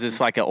it because it's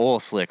like an oil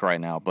slick right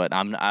now. But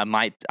I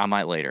might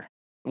later.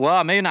 Well,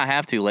 I may not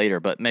have to later,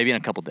 but maybe in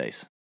a couple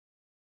days.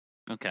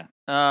 Okay.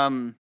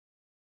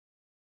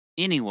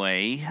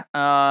 Anyway,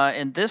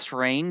 in this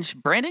range,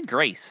 Brandon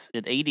Grace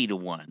at 80 to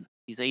 1.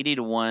 He's 80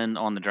 to 1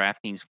 on the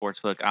DraftKings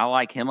Sportsbook. I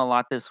like him a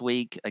lot this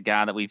week. A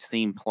guy that we've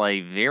seen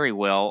play very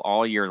well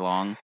all year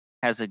long.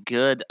 Has a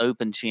good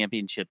Open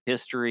Championship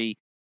history.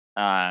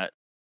 I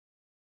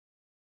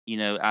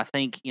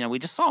think we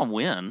just saw him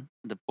win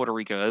the Puerto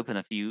Rico Open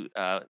a few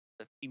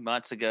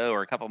months ago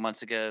or a couple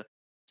months ago.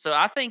 So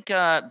I think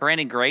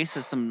Brandon Grace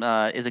is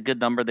a good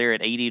number there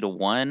at 80 to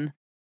 1.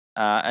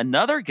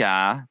 Another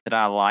guy that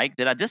I like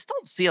that I just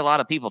don't see a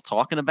lot of people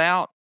talking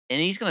about, and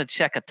he's going to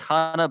check a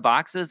ton of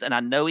boxes, and I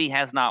know he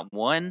has not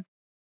won.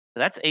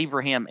 That's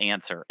Abraham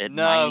Answer at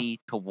 90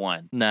 to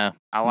 1. No,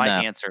 I like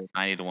Answer at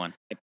 90 to 1.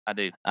 I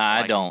do.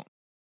 I don't.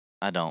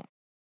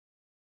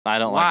 Why?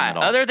 Like him at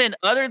all.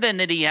 Other than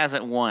that he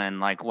hasn't won,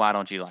 like, why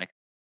don't you like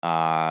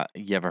him?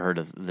 You ever heard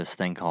of this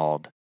thing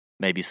called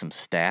maybe some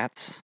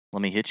stats?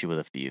 Let me hit you with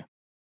a few.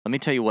 Let me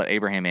tell you what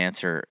Abraham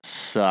Answer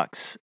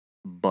sucks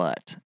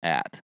butt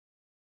at.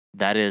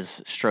 That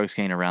is strokes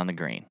gained around the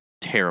green.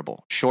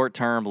 Terrible. Short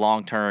term,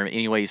 long term,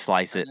 any way you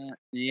slice it.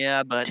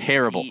 Yeah, but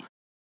terrible.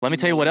 Let me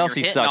tell you what else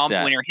he sucks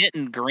at. When you're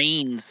hitting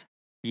greens.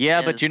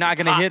 Yeah, but you're not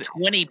going to hit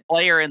 20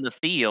 player in the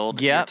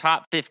field. Yeah. You're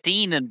top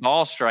 15 in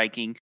ball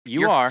striking.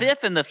 You're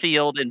 5th in the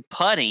field in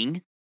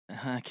putting.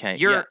 Okay.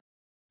 You're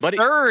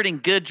third in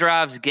good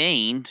drives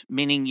gained,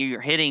 meaning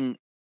you're hitting,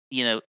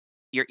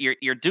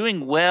 you're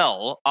doing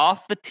well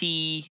off the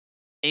tee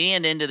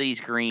and into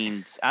these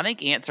greens. I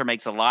think Answer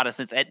makes a lot of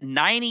sense at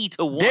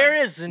 90-1. There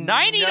is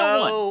 90-1.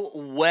 no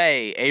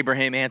way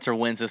Abraham Answer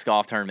wins this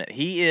golf tournament.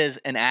 He is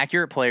an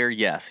accurate player,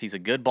 yes. He's a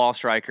good ball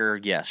striker,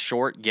 yes.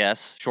 Short,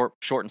 yes.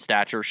 Short in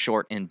stature,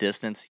 short in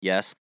distance,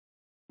 yes.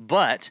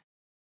 But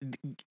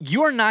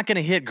you are not going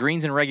to hit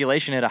greens in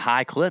regulation at a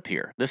high clip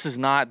here. This is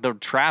not the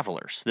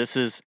Travelers. This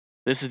is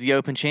the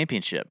Open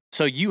Championship.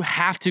 So you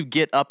have to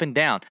get up and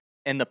down.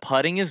 And the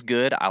putting is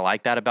good. I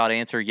like that about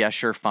Answer. Yes,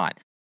 sure, fine.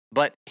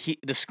 But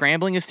the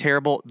scrambling is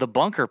terrible. The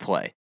bunker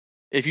play.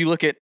 If you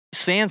look at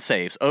sand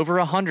saves, over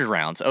 100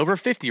 rounds, over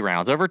 50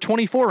 rounds, over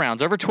 24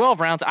 rounds, over 12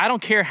 rounds, I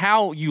don't care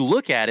how you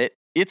look at it,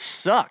 it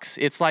sucks.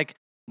 It's like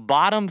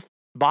bottom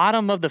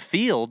of the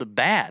field,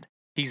 bad.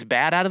 He's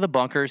bad out of the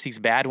bunkers. He's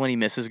bad when he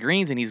misses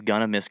greens, and he's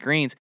going to miss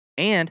greens.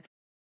 And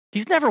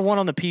he's never won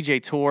on the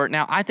PGA Tour.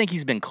 Now, I think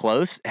he's been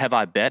close. Have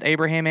I bet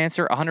Abraham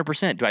Answer?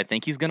 100%. Do I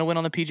think he's going to win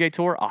on the PGA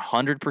Tour?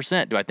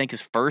 100%. Do I think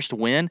his first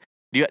win?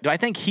 Do I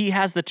think he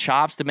has the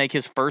chops to make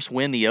his first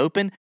win the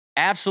Open?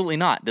 Absolutely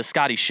not. Does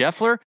Scotty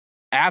Scheffler?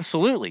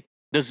 Absolutely.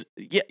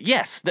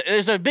 Yes,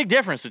 there's a big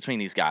difference between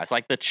these guys.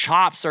 Like, the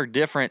chops are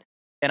different,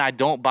 and I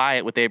don't buy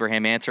it with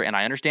Abraham Answer, and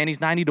I understand he's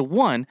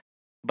 90-1,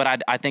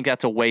 but I think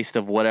that's a waste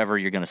of whatever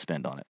you're going to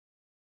spend on it.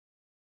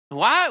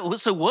 Why?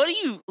 So what do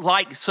you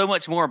like so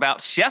much more about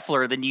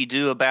Scheffler than you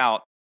do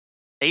about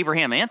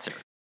Abraham Answer?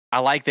 I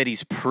like that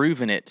he's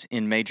proven it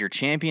in major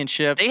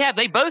championships.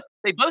 They both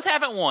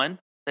haven't won.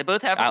 They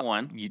both haven't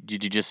won.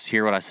 Did you just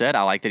hear what I said?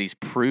 I like that he's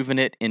proven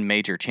it in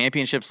major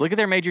championships. Look at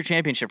their major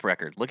championship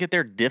record. Look at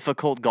their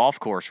difficult golf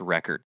course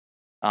record.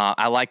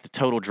 I like the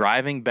total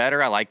driving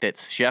better. I like that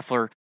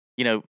Scheffler,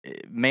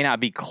 may not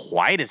be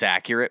quite as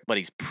accurate, but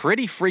he's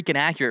pretty freaking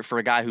accurate for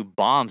a guy who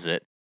bombs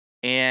it.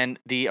 And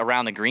the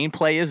around the green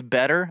play is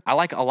better. I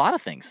like a lot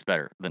of things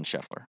better than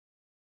Scheffler.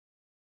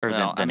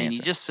 Well, I mean,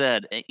 you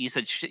said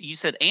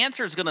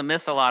Answer is going to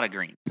miss a lot of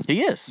greens.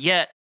 He is.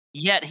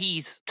 Yet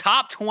he's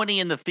top 20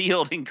 in the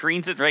field in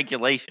greens in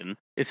regulation.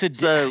 I'm just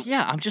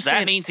saying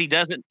that means he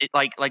doesn't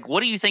like.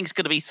 What do you think is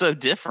going to be so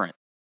different?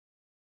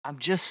 I'm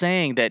just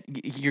saying that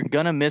you're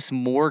going to miss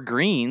more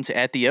greens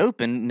at the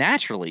Open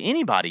naturally.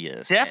 Anybody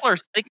is.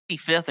 Scheffler's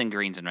 65th in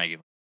greens in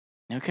regulation.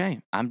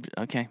 Okay. I'm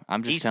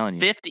just telling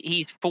you.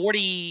 He's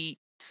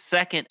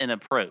 42nd in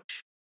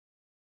approach.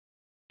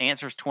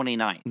 Answer's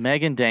 29th.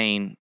 Megan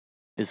Dane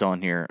is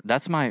on here.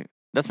 That's my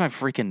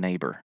freaking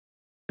neighbor.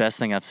 Best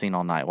thing I've seen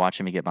all night,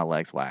 watching me get my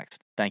legs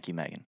waxed. Thank you,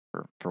 Megan,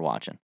 for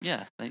watching.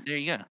 Yeah, there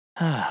you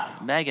go.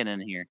 Megan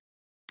in here.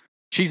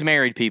 She's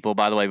married, people,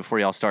 by the way, before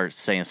y'all start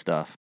saying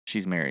stuff.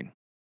 She's married.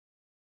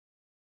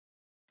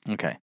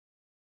 Okay.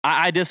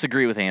 I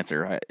disagree with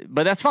Answer,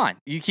 but that's fine.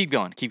 You keep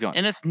going.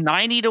 And it's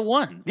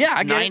 90-1. Yeah,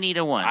 I get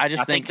 90-1. I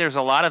just think there's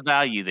a lot of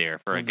value there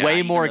for a guy.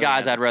 Way more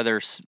guys I'd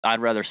rather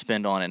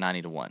spend on at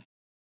 90-1.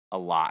 A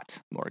lot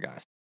more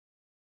guys.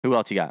 Who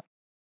else you got?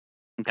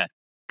 Okay.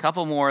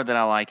 Couple more that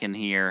I like in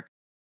here.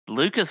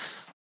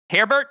 Lucas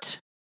Herbert.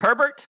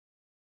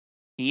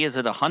 He is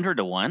at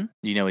 100-1.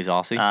 You know he's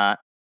Aussie?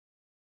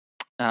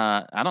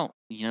 I don't,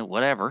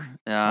 whatever.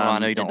 I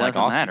know you don't like Aussies. It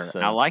doesn't matter. So.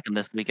 I like him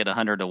this week at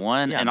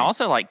 100-1, and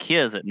also like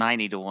Kiz at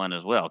 90-1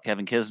 as well.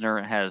 Kevin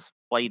Kisner has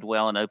played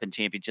well in Open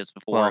Championships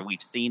before. Well,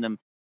 we've seen him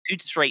 2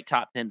 straight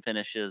top 10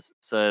 finishes.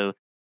 So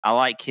I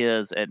like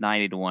Kiz at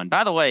 90-1.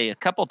 By the way, a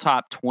couple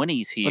top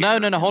 20s here. Well,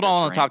 no. Hold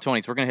on the top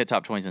 20s. We're going to hit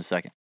top 20s in a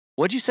second.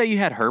 What'd you say you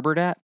had Herbert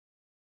at?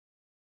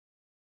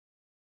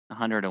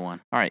 100-1. All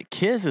right,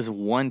 Kiz is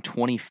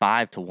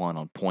 125-1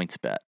 on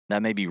PointsBet.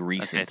 That may be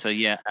recent. Okay, so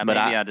yeah, but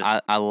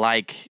I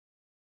like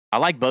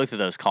both of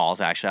those calls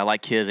actually. I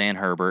like Kiz and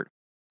Herbert.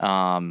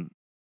 But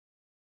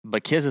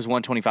Kiz is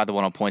 125-1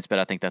 on PointsBet.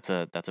 I think that's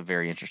a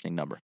very interesting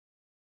number.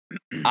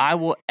 I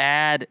will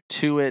add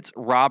to it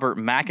Robert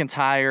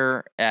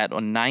McIntyre at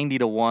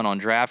 90-1 on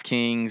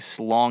DraftKings,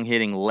 long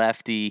hitting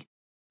lefty,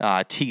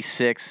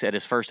 T6 at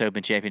his first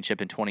Open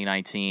Championship in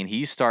 2019.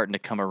 He's starting to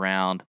come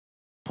around.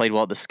 Played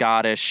well at the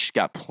Scottish,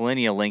 got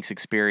plenty of links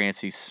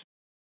experience. He's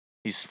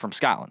from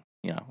Scotland,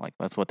 like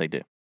that's what they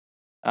do.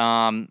 So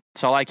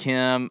I like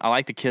him. I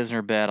like the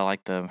Kisner bet. I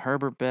like the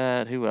Herbert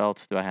bet. Who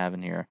else do I have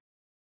in here?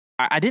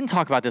 I didn't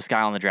talk about this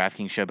guy on the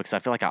DraftKings show because I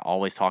feel like I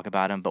always talk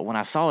about him. But when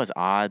I saw his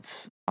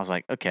odds, I was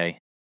like, okay,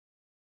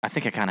 I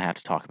think I kind of have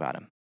to talk about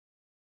him.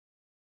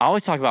 I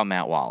always talk about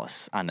Matt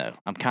Wallace. I know.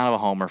 I'm kind of a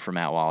homer for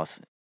Matt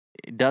Wallace.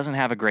 He doesn't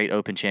have a great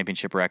Open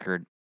Championship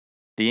record.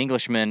 The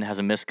Englishman has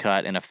a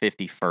miscut and a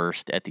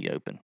 51st at the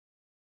Open.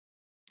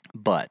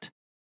 But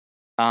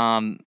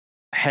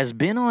has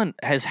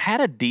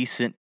had a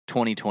decent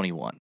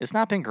 2021. It's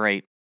not been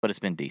great, but it's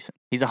been decent.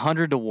 He's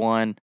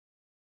 100-1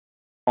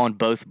 on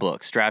both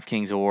books,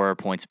 DraftKings or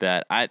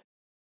PointsBet. I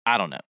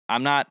don't know.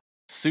 I'm not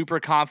super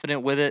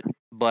confident with it,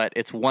 but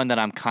it's one that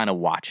I'm kind of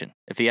watching.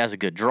 If he has a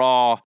good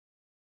draw,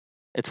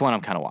 it's one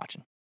I'm kind of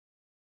watching.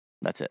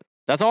 That's it.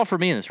 That's all for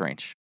me in this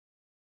range.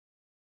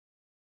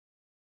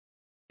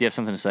 Do you have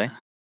something to say?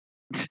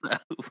 No.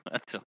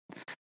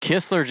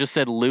 Kistler just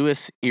said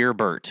Louis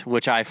Earbert,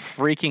 which I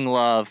freaking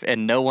love,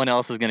 and no one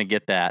else is going to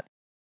get that.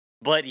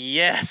 But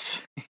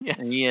yes.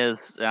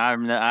 Yes,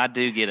 I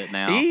do get it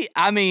now.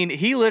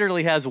 He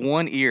literally has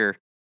one ear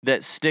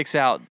that sticks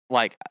out.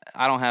 Like,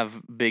 I don't have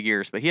big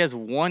ears, but he has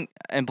one,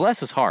 and bless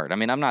his heart. I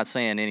mean, I'm not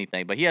saying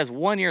anything, but he has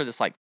one ear that's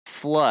like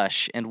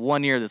flush and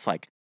one ear that's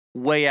like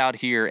way out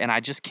here, and I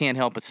just can't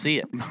help but see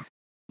it.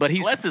 But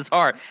bless his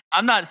heart.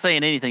 I'm not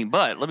saying anything,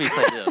 but let me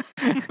say this.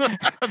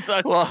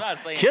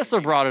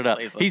 Kistler brought it up.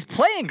 He's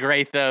playing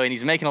great, though, and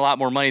he's making a lot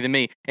more money than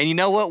me. And you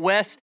know what,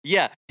 Wes?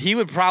 Yeah, he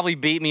would probably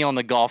beat me on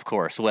the golf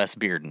course, Wes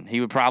Bearden.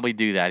 He would probably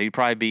do that. He'd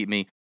probably beat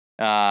me.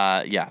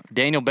 Yeah.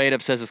 Daniel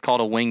Badeup says it's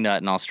called a wingnut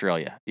in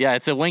Australia. Yeah,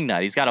 it's a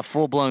wingnut. He's got a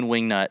full-blown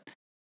wingnut.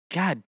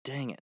 God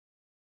dang it.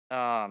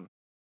 All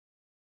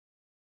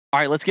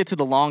right, let's get to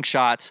the long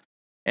shots,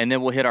 and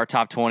then we'll hit our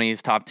top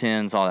 20s, top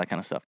 10s, all that kind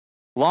of stuff.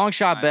 Long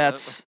shot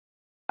bets,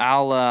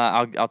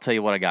 I'll tell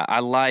you what I got. I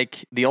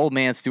like the old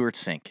man Stewart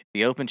Cink,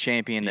 the Open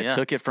champion that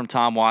took it from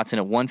Tom Watson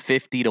at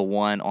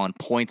 150-1 on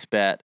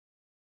PointsBet.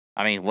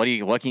 I mean,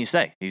 what can you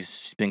say?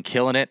 He's been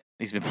killing it.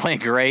 He's been playing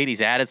great.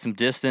 He's added some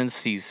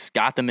distance. He's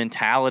got the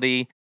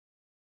mentality.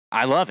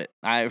 I love it.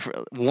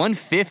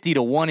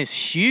 150-1 is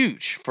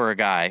huge for a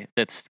guy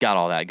that's got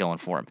all that going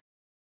for him.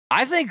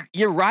 I think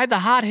you ride the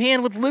hot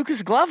hand with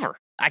Lucas Glover.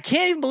 I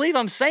can't even believe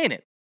I'm saying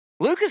it.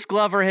 Lucas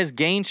Glover has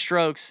gained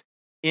strokes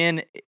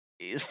in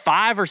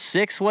 5 or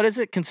 6,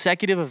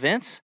 consecutive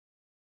events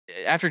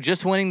after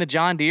just winning the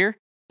John Deere.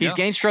 He's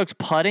gained strokes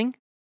putting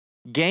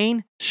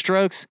in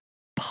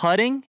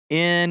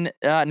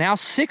now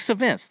 6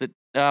 events.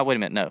 5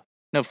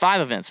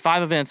 events.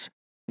 5 events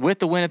with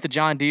the win at the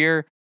John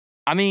Deere.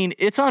 I mean,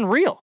 it's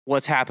unreal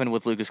what's happened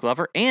with Lucas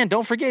Glover. And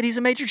don't forget, he's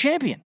a major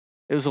champion.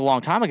 It was a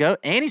long time ago,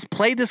 and he's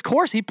played this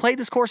course. He played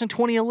this course in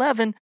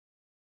 2011.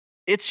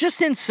 It's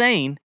just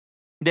insane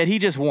that he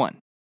just won.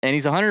 And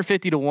he's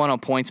 150-1 on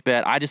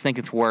PointsBet. I just think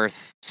it's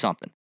worth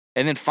something.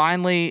 And then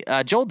finally,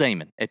 Joel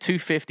Dahmen at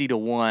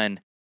 250-1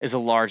 is a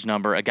large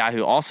number. A guy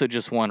who also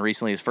just won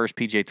recently his first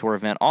PGA Tour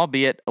event,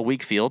 albeit a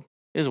weak field,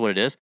 is what it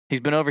is.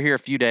 He's been over here a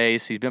few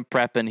days. He's been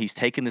prepping. He's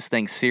taking this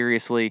thing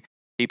seriously.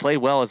 He played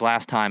well his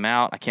last time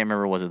out. I can't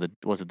remember, was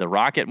it the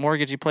Rocket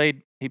Mortgage he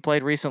played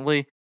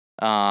recently?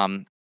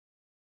 Rocket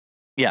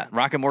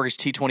Mortgage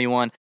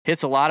T21.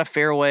 Hits a lot of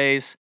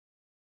fairways.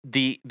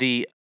 The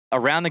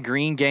around the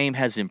green game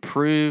has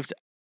improved,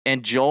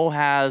 and Joel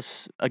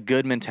has a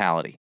good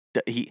mentality.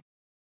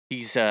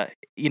 He's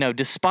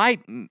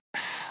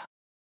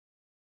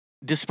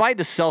despite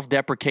the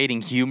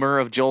self-deprecating humor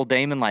of Joel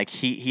Dahmen, like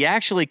he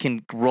actually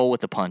can roll with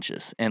the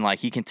punches, and like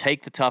he can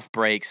take the tough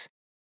breaks.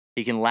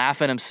 He can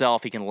laugh at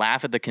himself. He can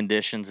laugh at the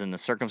conditions and the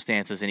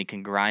circumstances, and he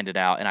can grind it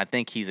out. And I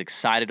think he's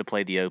excited to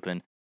play the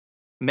Open.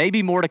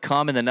 Maybe more to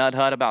come in the Nut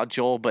Hut about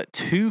Joel, but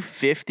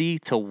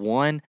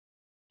 250-1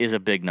 is a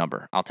big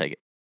number. I'll take it.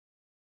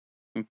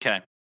 Okay.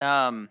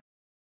 I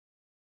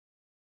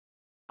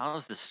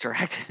was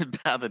distracted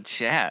by the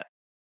chat.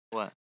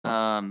 What?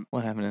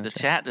 What happened in the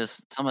chat?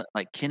 Just someone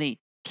like Kenny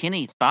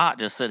Thought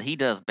just said he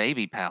does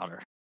baby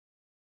powder.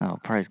 Oh,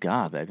 praise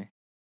God, baby.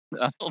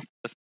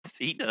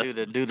 He does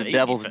do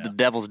the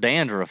devil's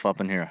dandruff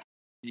up in here.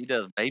 He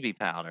does baby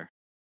powder.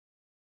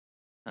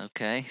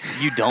 Okay.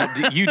 You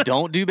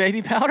don't do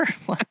baby powder?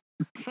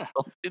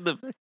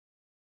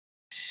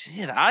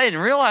 Shit, I didn't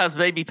realize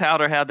baby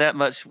powder had that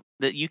much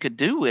that you could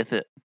do with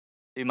it.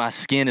 Dude, my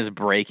skin is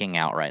breaking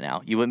out right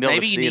now. You wouldn't be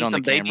able to see it on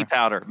the camera. Baby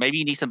powder. Maybe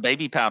you need some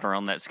baby powder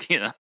on that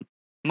skin.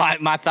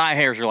 My thigh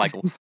hairs are like,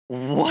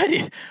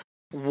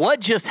 what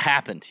just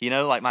happened? You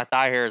know, like my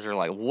thigh hairs are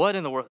like, what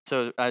in the world?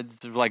 So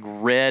it's like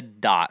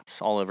red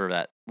dots all over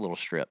that little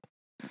strip.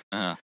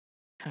 Okay.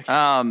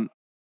 A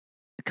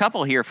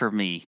couple here for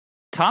me.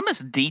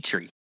 Thomas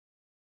Detry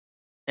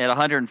at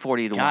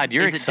 140-1. God,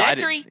 you're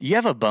excited. You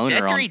have a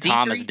boner on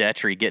Thomas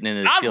Detry getting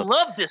into the field. I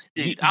love this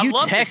dude. I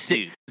love this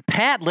dude.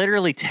 Pat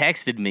literally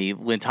texted me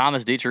when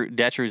Thomas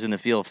Detry was in the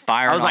field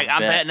firing. I was like,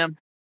 I'm betting him.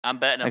 I'm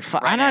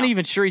not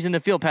even sure he's in the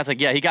field. Pat's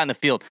like, yeah, he got in the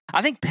field.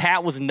 I think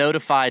Pat was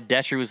notified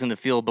Detry was in the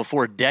field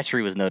before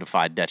Detry was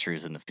notified Detry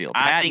was in the field.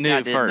 Pat knew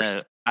it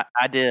first.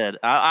 I did.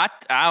 I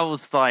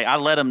was like, I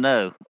let him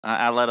know.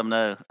 I let him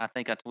know. I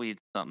think I tweeted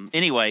something.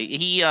 Anyway,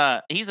 he's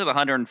at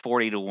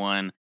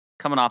 140-1,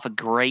 coming off a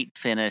great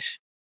finish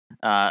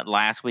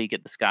last week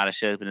at the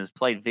Scottish Open. Has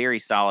played very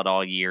solid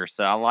all year,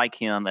 so I like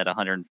him at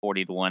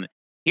 140-1.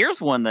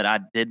 Here's one that I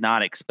did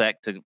not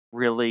expect to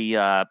really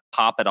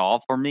pop at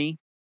all for me.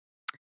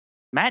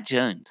 Matt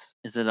Jones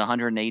is at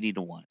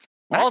 180-1.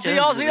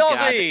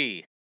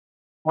 Aussie.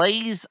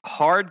 Plays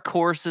hard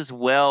courses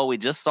well. We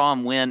just saw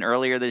him win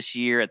earlier this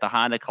year at the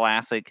Honda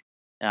Classic.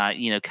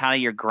 Kind of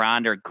your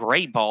grinder,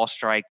 great ball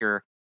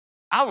striker.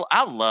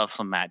 I love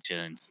some Matt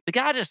Jones. The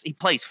guy he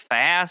plays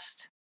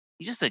fast.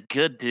 He's just a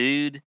good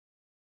dude.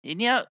 And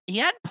he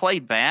hadn't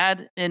played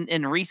bad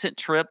in recent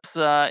trips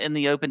in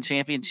the Open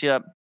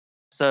Championship.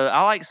 So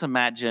I like some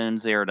Matt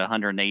Jones there at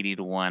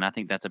 180-1. I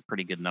think that's a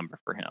pretty good number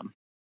for him.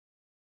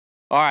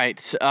 All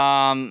right,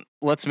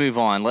 let's move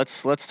on.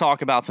 Let's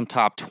talk about some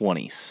top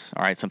 20s.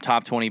 All right, some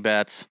top 20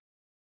 bets.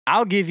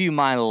 I'll give you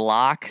my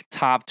lock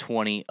top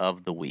 20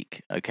 of the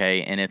week,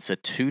 okay? And it's a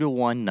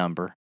 2-1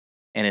 number,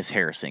 and it's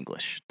Harris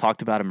English.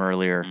 Talked about him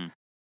earlier.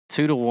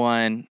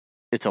 2-1,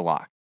 it's a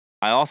lock.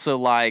 I also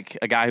like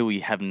a guy who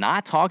we have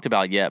not talked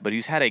about yet, but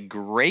who's had a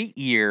great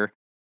year.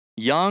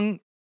 Young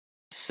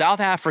South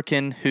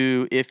African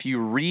who, if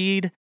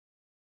you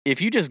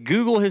just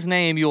Google his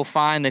name, you'll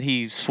find that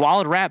he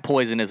swallowed rat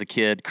poison as a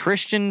kid.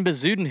 Christian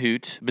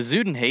Bezuidenhout,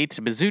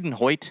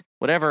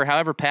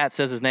 however Pat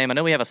says his name. I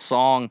know we have a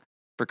song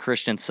for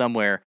Christian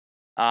somewhere.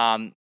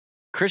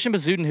 Christian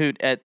Bezuidenhout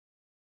at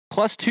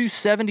plus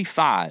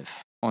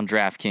 275 on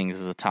DraftKings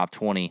as a top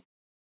 20.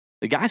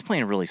 The guy's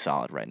playing really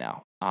solid right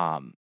now.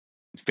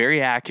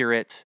 Very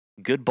accurate,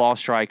 good ball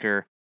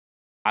striker.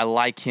 I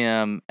like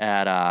him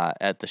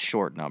at the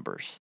short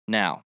numbers.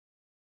 Now,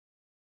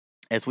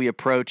 as we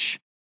approach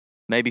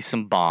maybe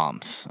some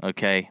bombs,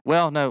 okay?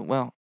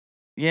 Maybe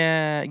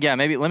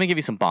let me give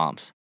you some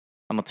bombs.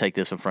 I'm going to take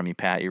this one from you,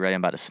 Pat. You ready?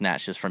 I'm about to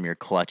snatch this from your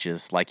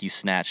clutches like you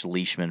snatched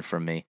Leishman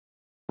from me.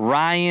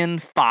 Ryan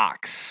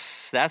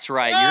Fox. That's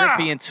right.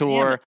 European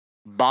Tour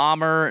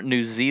bomber,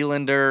 New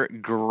Zealander,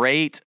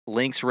 great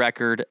links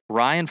record.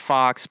 Ryan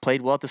Fox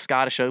played well at the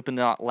Scottish Open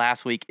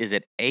last week, is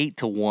at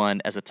 8-1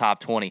 as a top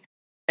 20.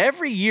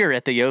 Every year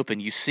at the Open,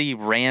 you see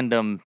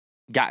random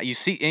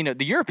guys. The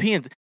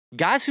European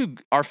guys who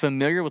are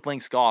familiar with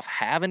links golf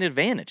have an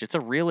advantage. It's a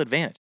real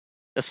advantage,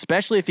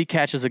 especially if he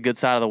catches a good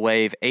side of the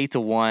wave.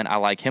 8-1. I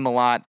like him a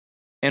lot.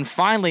 And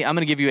finally, I'm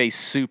going to give you a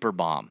super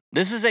bomb.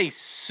 This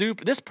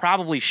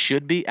probably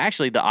should be.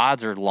 Actually, the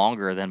odds are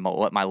longer than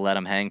what my let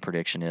him hang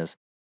prediction is.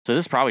 So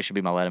this probably should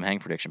be my let him hang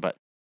prediction. But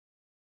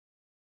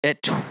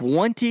at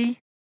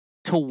 20-1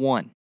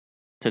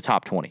 to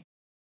top 20.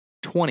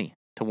 20-1,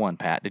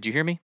 Pat. Did you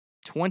hear me?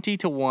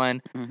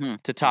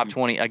 20-1 to top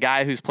 20. A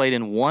guy who's played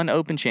in one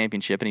Open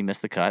Championship and he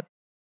missed the cut.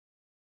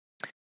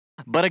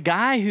 But a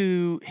guy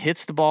who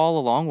hits the ball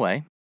a long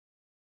way.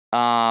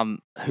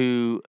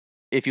 Who,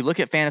 if you look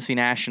at Fantasy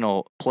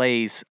National,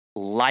 plays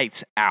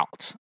lights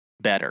out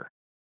better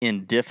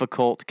in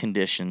difficult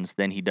conditions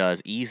than he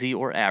does easy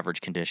or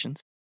average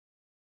conditions.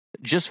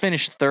 Just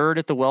finished third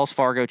at the Wells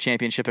Fargo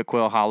Championship at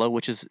Quail Hollow,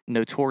 which is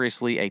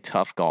notoriously a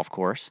tough golf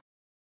course.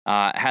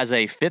 Has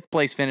a 5th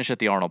place finish at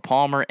the Arnold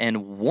Palmer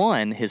and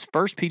won his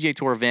first PGA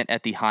Tour event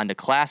at the Honda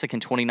Classic in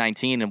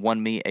 2019 and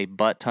won me a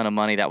butt ton of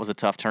money. That was a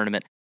tough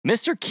tournament.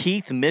 Mr.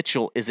 Keith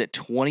Mitchell is at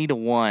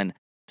 20-1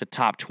 to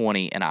top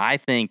 20, and I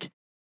think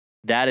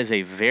that is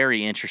a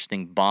very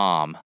interesting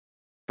bomb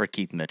for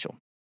Keith Mitchell.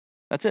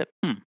 That's it.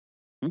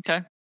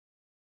 Okay.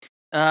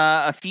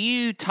 A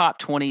few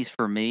top 20s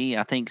for me.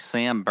 I think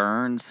Sam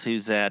Burns,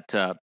 who's at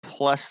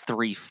plus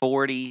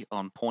 340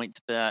 on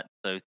PointsBet,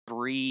 so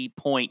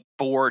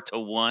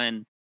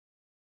 3.4-1.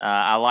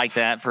 I like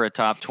that for a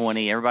top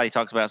 20. Everybody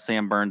talks about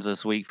Sam Burns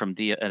this week from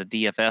a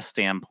DFS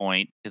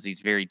standpoint because he's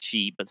very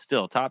cheap, but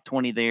still top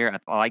 20 there.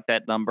 I like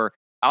that number.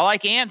 I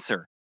like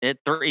Answer. If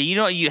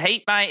you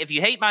hate my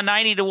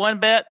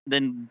 90-1 bet,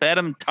 then bet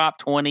him top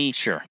 20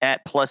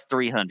 at plus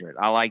 300.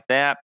 I like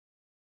that.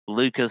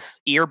 Lucas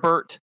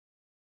Earbert.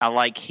 I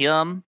like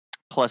him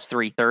plus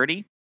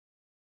 330.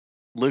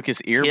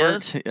 Lucas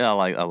Earbert.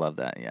 I love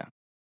that. Yeah.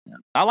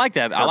 I like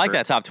that. I like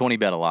that top 20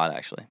 bet a lot,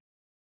 actually.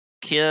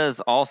 Kiz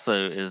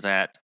also is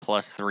at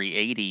plus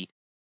 380.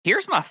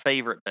 Here's my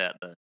favorite bet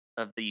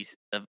of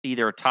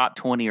either a top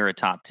 20 or a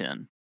top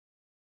 10.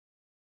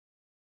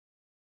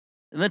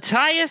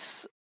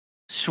 Matthias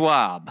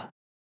Schwab.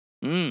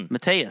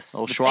 Matthias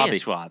Schwab.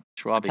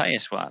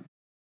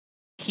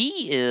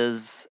 He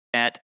is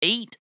at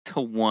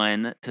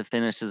 8-1 to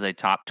finish as a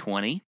top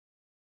 20.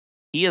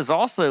 He is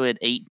also at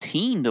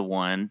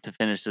 18-1 to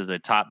finish as a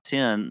top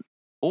 10.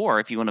 Or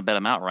if you want to bet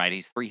him outright,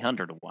 he's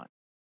 300-1.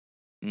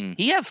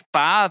 He has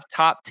 5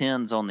 top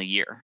 10s on the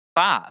year.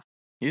 5.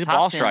 He's a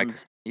ball striker.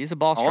 He's a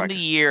ball striker on the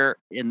year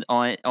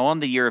on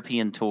the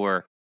European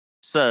Tour.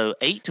 So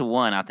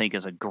 8-1, I think,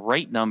 is a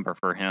great number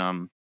for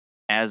him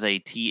as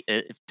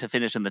to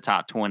finish in the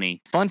top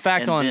 20. Fun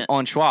fact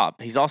on Schwab,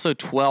 he's also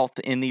 12th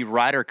in the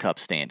Ryder Cup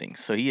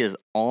standings. So he is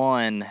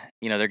on.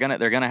 They're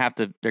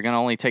gonna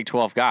only take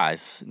 12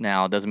 guys.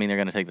 Now it doesn't mean they're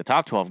gonna take the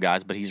top 12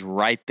 guys, but he's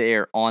right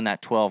there on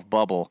that 12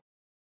 bubble.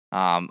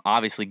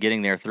 Obviously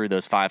getting there through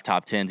those 5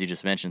 top 10s you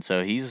just mentioned.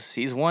 So he's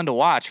one to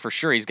watch for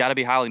sure. He's got to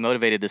be highly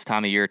motivated this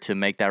time of year to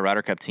make that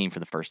Ryder Cup team for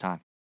the first time.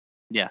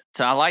 Yeah.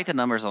 So I like the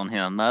numbers on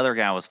him. The other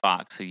guy was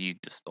Fox, who you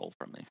just stole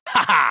from me.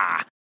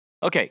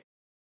 Okay.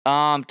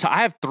 I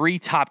have 3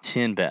 top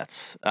 10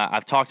 bets.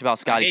 I've talked about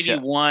Scotty. I gave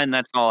you one.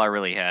 That's all I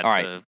really had. All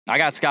right. So. I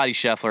got Scotty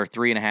Scheffler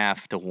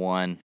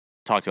 3.5-1.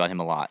 Talked about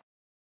him a lot.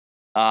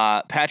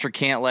 Patrick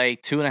Cantlay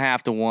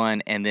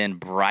 2.5-1, and then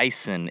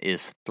Bryson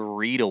is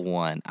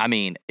 3-1. I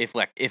mean, if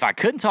I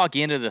couldn't talk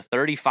you into the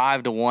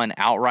 35-1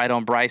 outright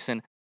on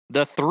Bryson,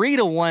 the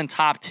 3-1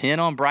 top 10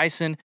 on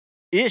Bryson,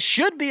 it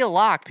should be a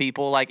lock,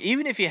 people. Like,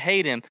 even if you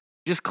hate him,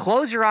 just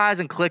close your eyes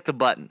and click the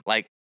button.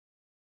 Like,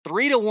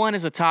 3-1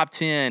 as a top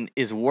 10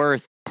 is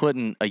worth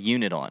putting a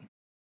unit on.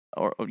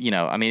 Or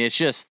I mean,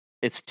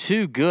 it's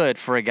too good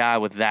for a guy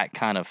with that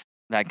kind of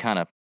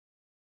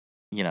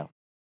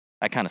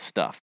that kind of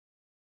stuff.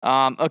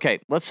 Okay,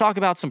 let's talk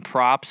about some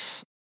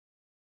props.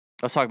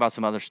 Let's talk about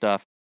some other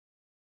stuff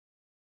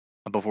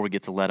before we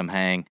get to Let 'em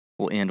Hang.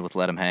 We'll end with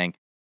Let 'em Hang.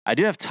 I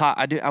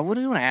want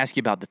to ask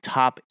you about the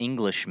top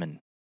Englishman,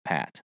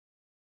 Pat.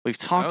 We've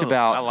talked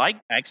about. I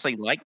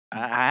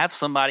have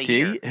somebody Do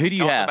here. you? Who do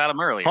you Talked have? about him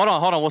earlier. Hold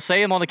on. We'll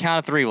say them on the count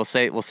of three. We'll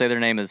say their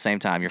name at the same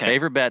time. Your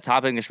favorite bet,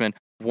 top Englishman.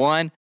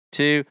 1,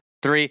 2,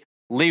 3.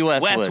 Lee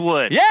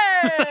Westwood.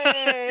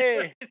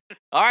 Yay!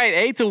 All right,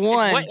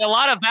 8-1. A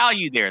lot of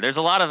value there. There's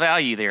a lot of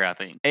value there, I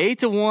think.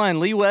 8-1.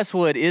 Lee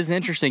Westwood is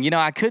interesting.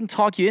 I couldn't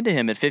talk you into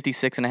him at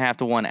 56.5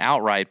 to 1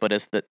 outright, but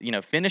as the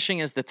finishing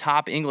as the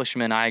top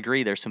Englishman, I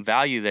agree. There's some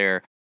value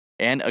there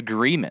and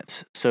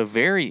agreements. So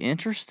very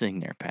interesting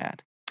there,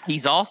 Pat.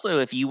 He's also,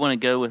 if you want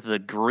to go with the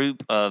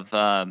group of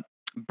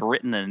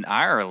Britain and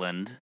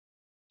Ireland,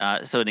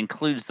 so it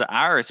includes the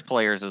Irish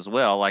players as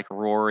well, like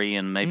Rory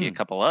and maybe a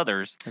couple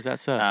others. Is that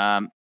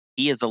so?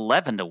 He is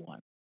 11-1.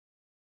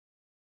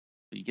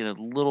 So you get a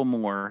little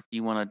more if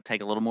you want to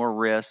take a little more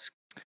risk.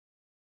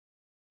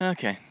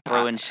 Okay.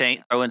 Throw in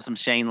some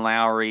Shane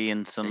Lowry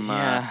and some.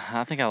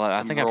 I think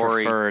I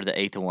prefer the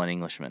 8-1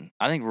 Englishman.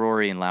 I think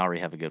Rory and Lowry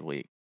have a good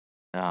week.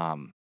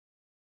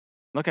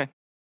 Okay.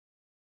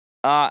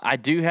 I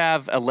do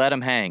have a Let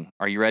 'em Hang.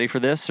 Are you ready for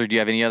this, or do you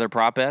have any other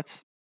prop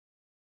bets?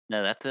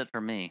 No, that's it for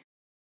me.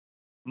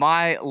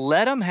 My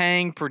Let 'em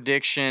Hang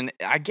prediction,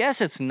 I guess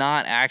it's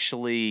not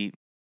actually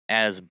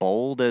as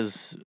bold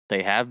as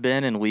they have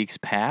been in weeks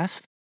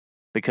past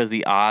because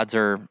the odds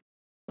are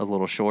a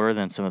little shorter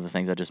than some of the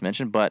things I just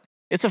mentioned, but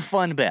it's a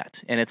fun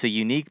bet, and it's a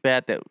unique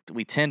bet that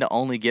we tend to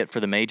only get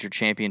for the major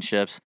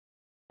championships.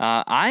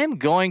 I am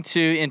going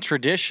to, in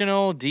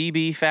traditional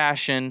DB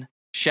fashion,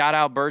 shout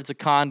out Birds of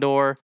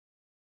Condor,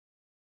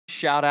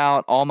 shout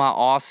out all my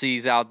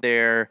Aussies out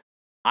there.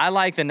 I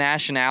like the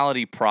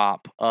nationality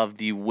prop of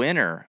the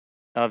winner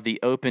of the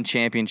Open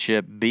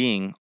Championship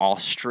being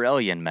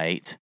Australian,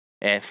 mate,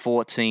 at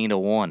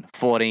 14-1.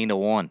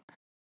 14-1.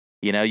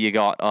 You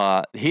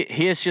got,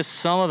 here's just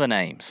some of the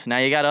names. Now,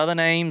 you got other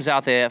names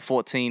out there at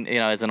 14,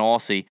 as an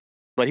Aussie,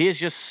 but here's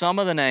just some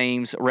of the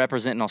names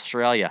representing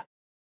Australia.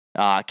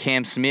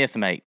 Cam Smith,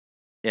 mate.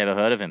 You ever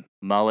heard of him?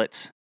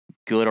 Mullets,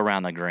 good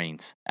around the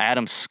greens.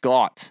 Adam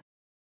Scott.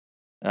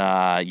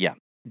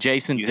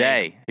 Jason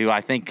Day, who I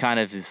think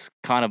he's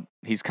kind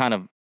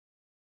of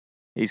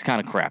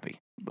crappy.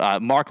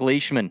 Mark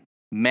Leishman,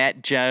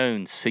 Matt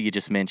Jones, who you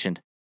just mentioned,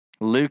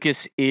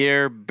 Lucas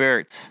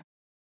Herbert,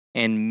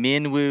 and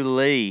Minwoo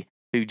Lee,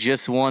 who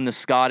just won the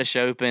Scottish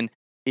Open,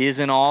 is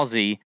an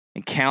Aussie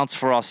and counts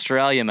for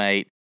Australia,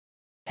 mate.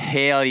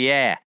 Hell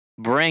yeah.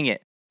 Bring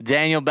it.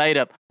 Daniel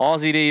Baitup,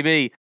 Aussie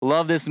DB.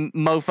 Love this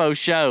mofo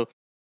show.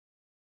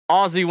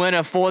 Aussie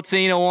winner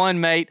 14-1,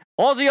 mate.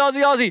 Aussie,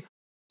 Aussie, Aussie.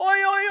 Oi,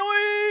 oi,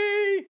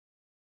 oi.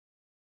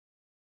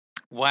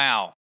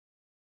 Wow.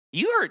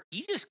 You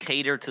just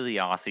cater to the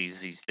Aussies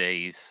these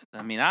days.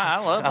 I mean, I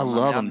love them. I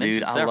love them,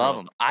 dude. I love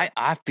them.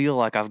 I feel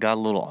like I've got a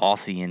little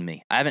Aussie in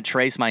me. I haven't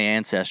traced my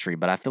ancestry,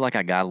 but I feel like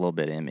I got a little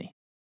bit in me.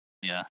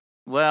 Yeah.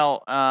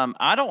 Well,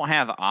 I don't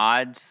have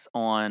odds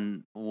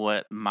on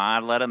what my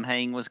Let 'em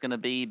Hang was going to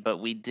be, but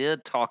we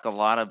did talk a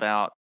lot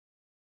about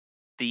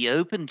the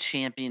Open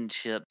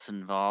Championships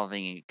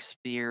involving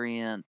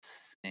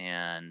experience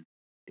and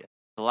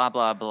blah,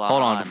 blah, blah.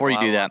 Hold on, before you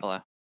do that.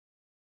 Blah.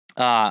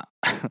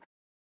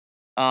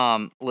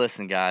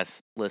 Listen, guys.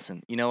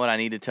 Listen, you know what I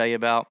need to tell you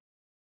about?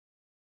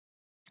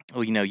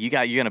 Well, you're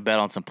going to bet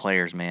on some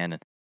players, man.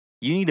 And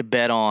you need to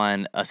bet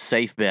on a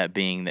safe bet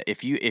being that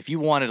if you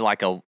wanted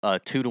like a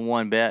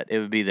 2-1 bet, it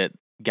would be that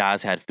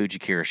guys had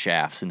Fujikura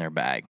shafts in their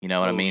bag. You know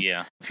what I mean?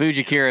 Yeah.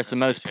 Fujikura is the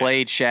most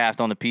played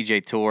shaft on the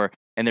PGA Tour,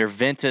 and their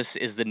Ventus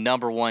is the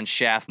 #1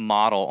 shaft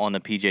model on the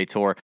PGA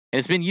Tour. And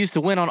it's been used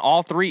to win on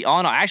all three,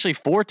 actually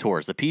 4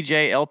 tours. The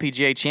PGA,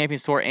 LPGA,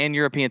 Champions Tour, and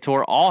European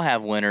Tour all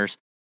have winners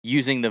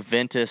using the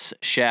Ventus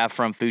shaft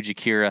from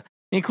Fujikura,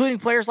 including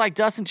players like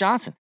Dustin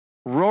Johnson,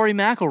 Rory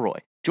McIlroy,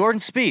 Jordan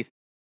Spieth,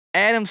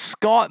 Adam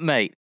Scott,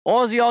 mate,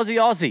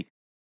 Aussie,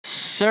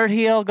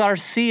 Sergio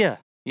Garcia.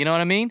 You know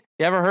what I mean?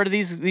 You ever heard of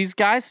these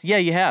guys? Yeah,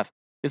 you have.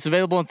 It's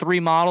available in 3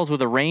 models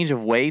with a range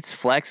of weights,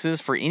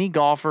 flexes for any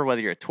golfer,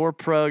 whether you're a tour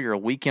pro, you're a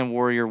weekend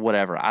warrior,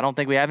 whatever. I don't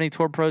think we have any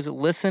tour pros that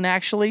listen,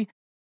 actually.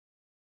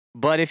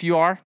 But if you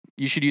are,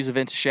 you should use a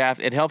Ventus shaft.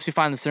 It helps you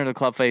find the center of the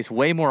club face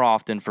way more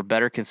often for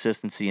better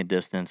consistency and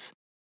distance.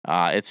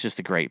 It's just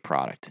a great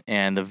product.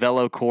 And the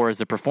Velo Core is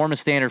the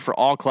performance standard for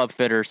all club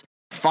fitters.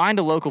 Find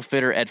a local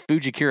fitter at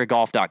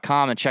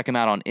FujikuraGolf.com and check him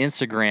out on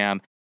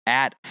Instagram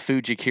at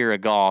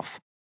FujikuraGolf.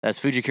 That's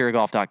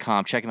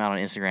FujikuraGolf.com. Check him out on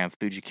Instagram,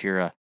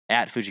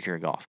 at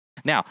FujikuraGolf.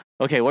 Now,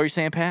 okay, what were you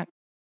saying, Pat?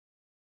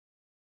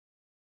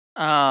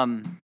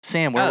 Sam,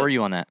 where were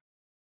you on that?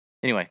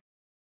 Anyway.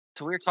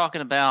 So we were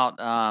talking about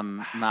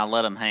my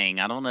Let 'em Hang.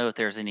 I don't know if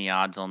there's any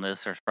odds on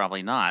this. There's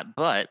probably not.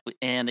 But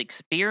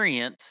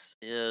experience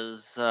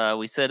is,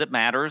 we said it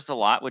matters a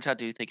lot, which I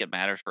do think it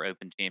matters for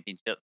Open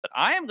Championships. But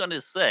I am going to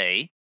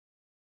say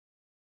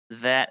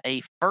that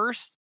a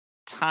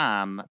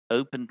first-time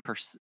Open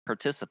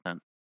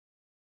participant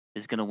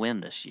is going to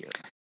win this year.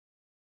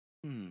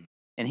 Hmm.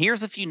 And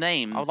here's a few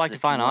names. I would like to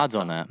find odds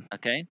on that.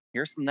 Okay,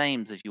 here's some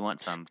names if you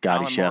want some.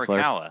 Scotty Colin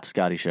Scheffler. Morikawa,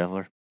 Scotty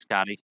Scheffler.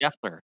 Scotty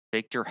Scheffler.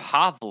 Victor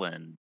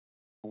Hovland.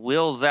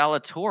 Will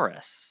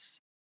Zalatoris.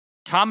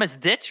 Thomas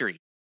Detry.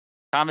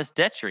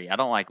 I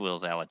don't like Will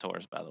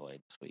Zalatoris, by the way,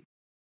 this week.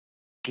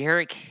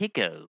 Garrick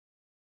Higgo.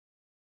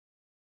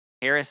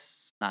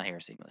 Not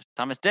Harris English.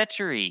 Thomas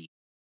Detry.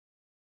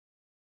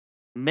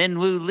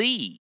 Minwoo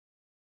Lee.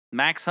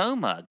 Max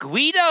Homa.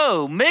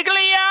 Guido Migliozzi.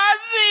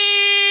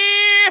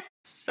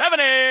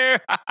 70.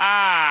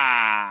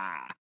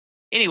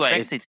 Anyway,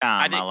 sexy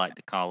time, I like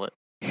to call it.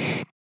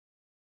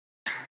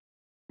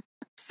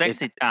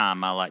 Sexy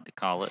time, I like to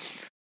call it.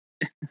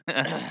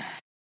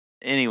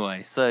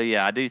 Anyway, so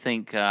yeah, I do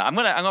think I'm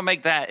gonna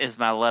make that as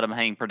my let 'em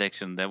hang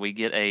prediction that we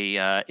get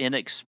a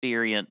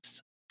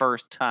inexperienced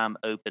first time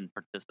Open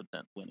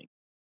participant winning.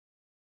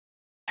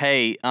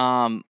 Hey,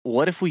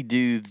 what if we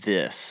do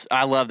this?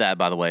 I love that,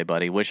 by the way,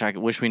 buddy. Wish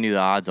we knew the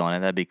odds on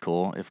it. That'd be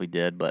cool if we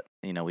did, but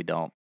we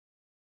don't.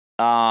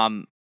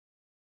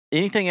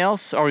 Anything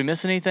else? Are we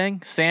missing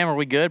anything? Sam, are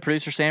we good?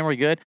 Producer Sam, are we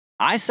good?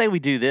 I say we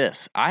do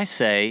this. I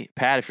say,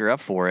 Pat, if you're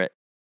up for it,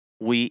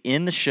 we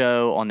end the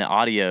show on the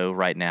audio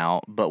right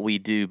now, but we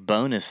do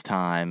bonus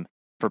time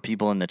for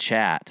people in the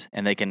chat,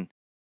 and they can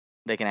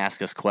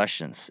ask us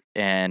questions.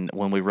 And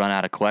when we run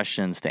out of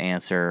questions to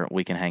answer,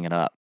 we can hang it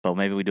up. But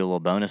maybe we do a little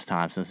bonus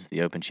time since it's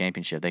the Open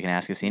Championship. They can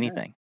ask us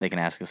anything. They can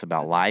ask us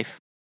about life,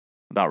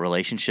 about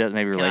relationships,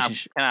 maybe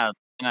relationship. Can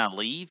I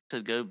leave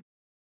to go?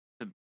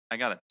 I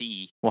gotta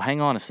pee. Well,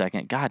 hang on a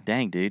second. God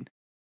dang, dude,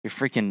 you're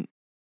freaking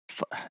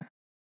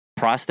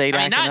prostate.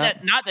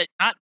 Not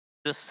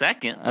the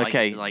second.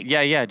 Okay.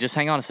 Yeah. Just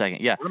hang on a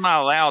second. Yeah. What am I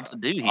allowed to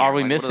do here? Are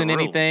we missing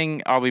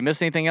anything? Are we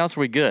missing anything else?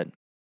 Are we good?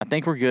 I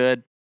think we're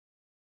good.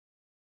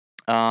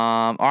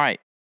 All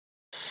right.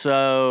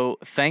 So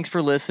thanks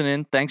for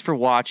listening. Thanks for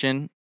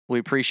watching. We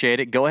appreciate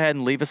it. Go ahead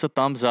and leave us a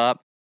thumbs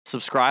up.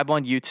 Subscribe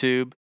on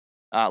YouTube.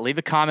 Leave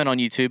a comment on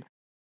YouTube.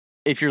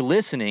 If you're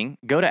listening,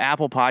 go to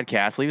Apple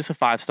Podcasts. Leave us a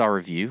 5-star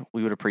review.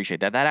 We would appreciate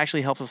that. That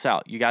actually helps us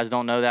out. You guys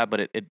don't know that,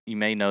 but you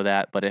may know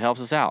that, but it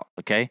helps us out.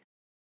 Okay.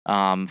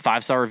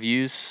 5-star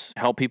reviews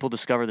help people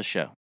discover the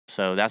show.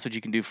 So that's what you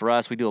can do for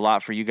us. We do a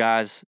lot for you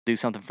guys. Do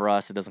something for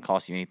us. It doesn't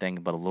cost you anything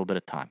but a little bit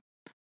of time.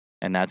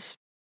 And that's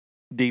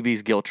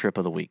DB's guilt trip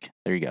of the week.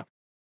 There you go.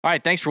 All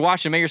right. Thanks for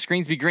watching. May your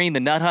screens be green. The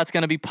Nut Hut's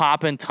going to be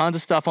popping. Tons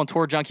of stuff on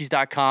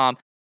tourjunkies.com.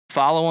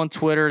 Follow on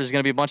Twitter. There's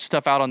going to be a bunch of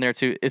stuff out on there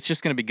too. It's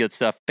just going to be good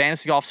stuff.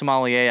 Fantasy Golf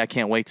Sommelier. I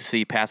can't wait to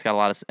see. Pat's got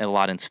a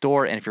lot in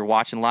store. And if you're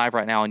watching live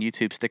right now on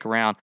YouTube, stick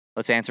around.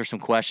 Let's answer some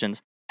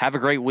questions. Have a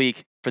great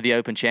week for the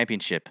Open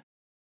Championship.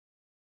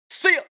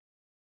 See ya!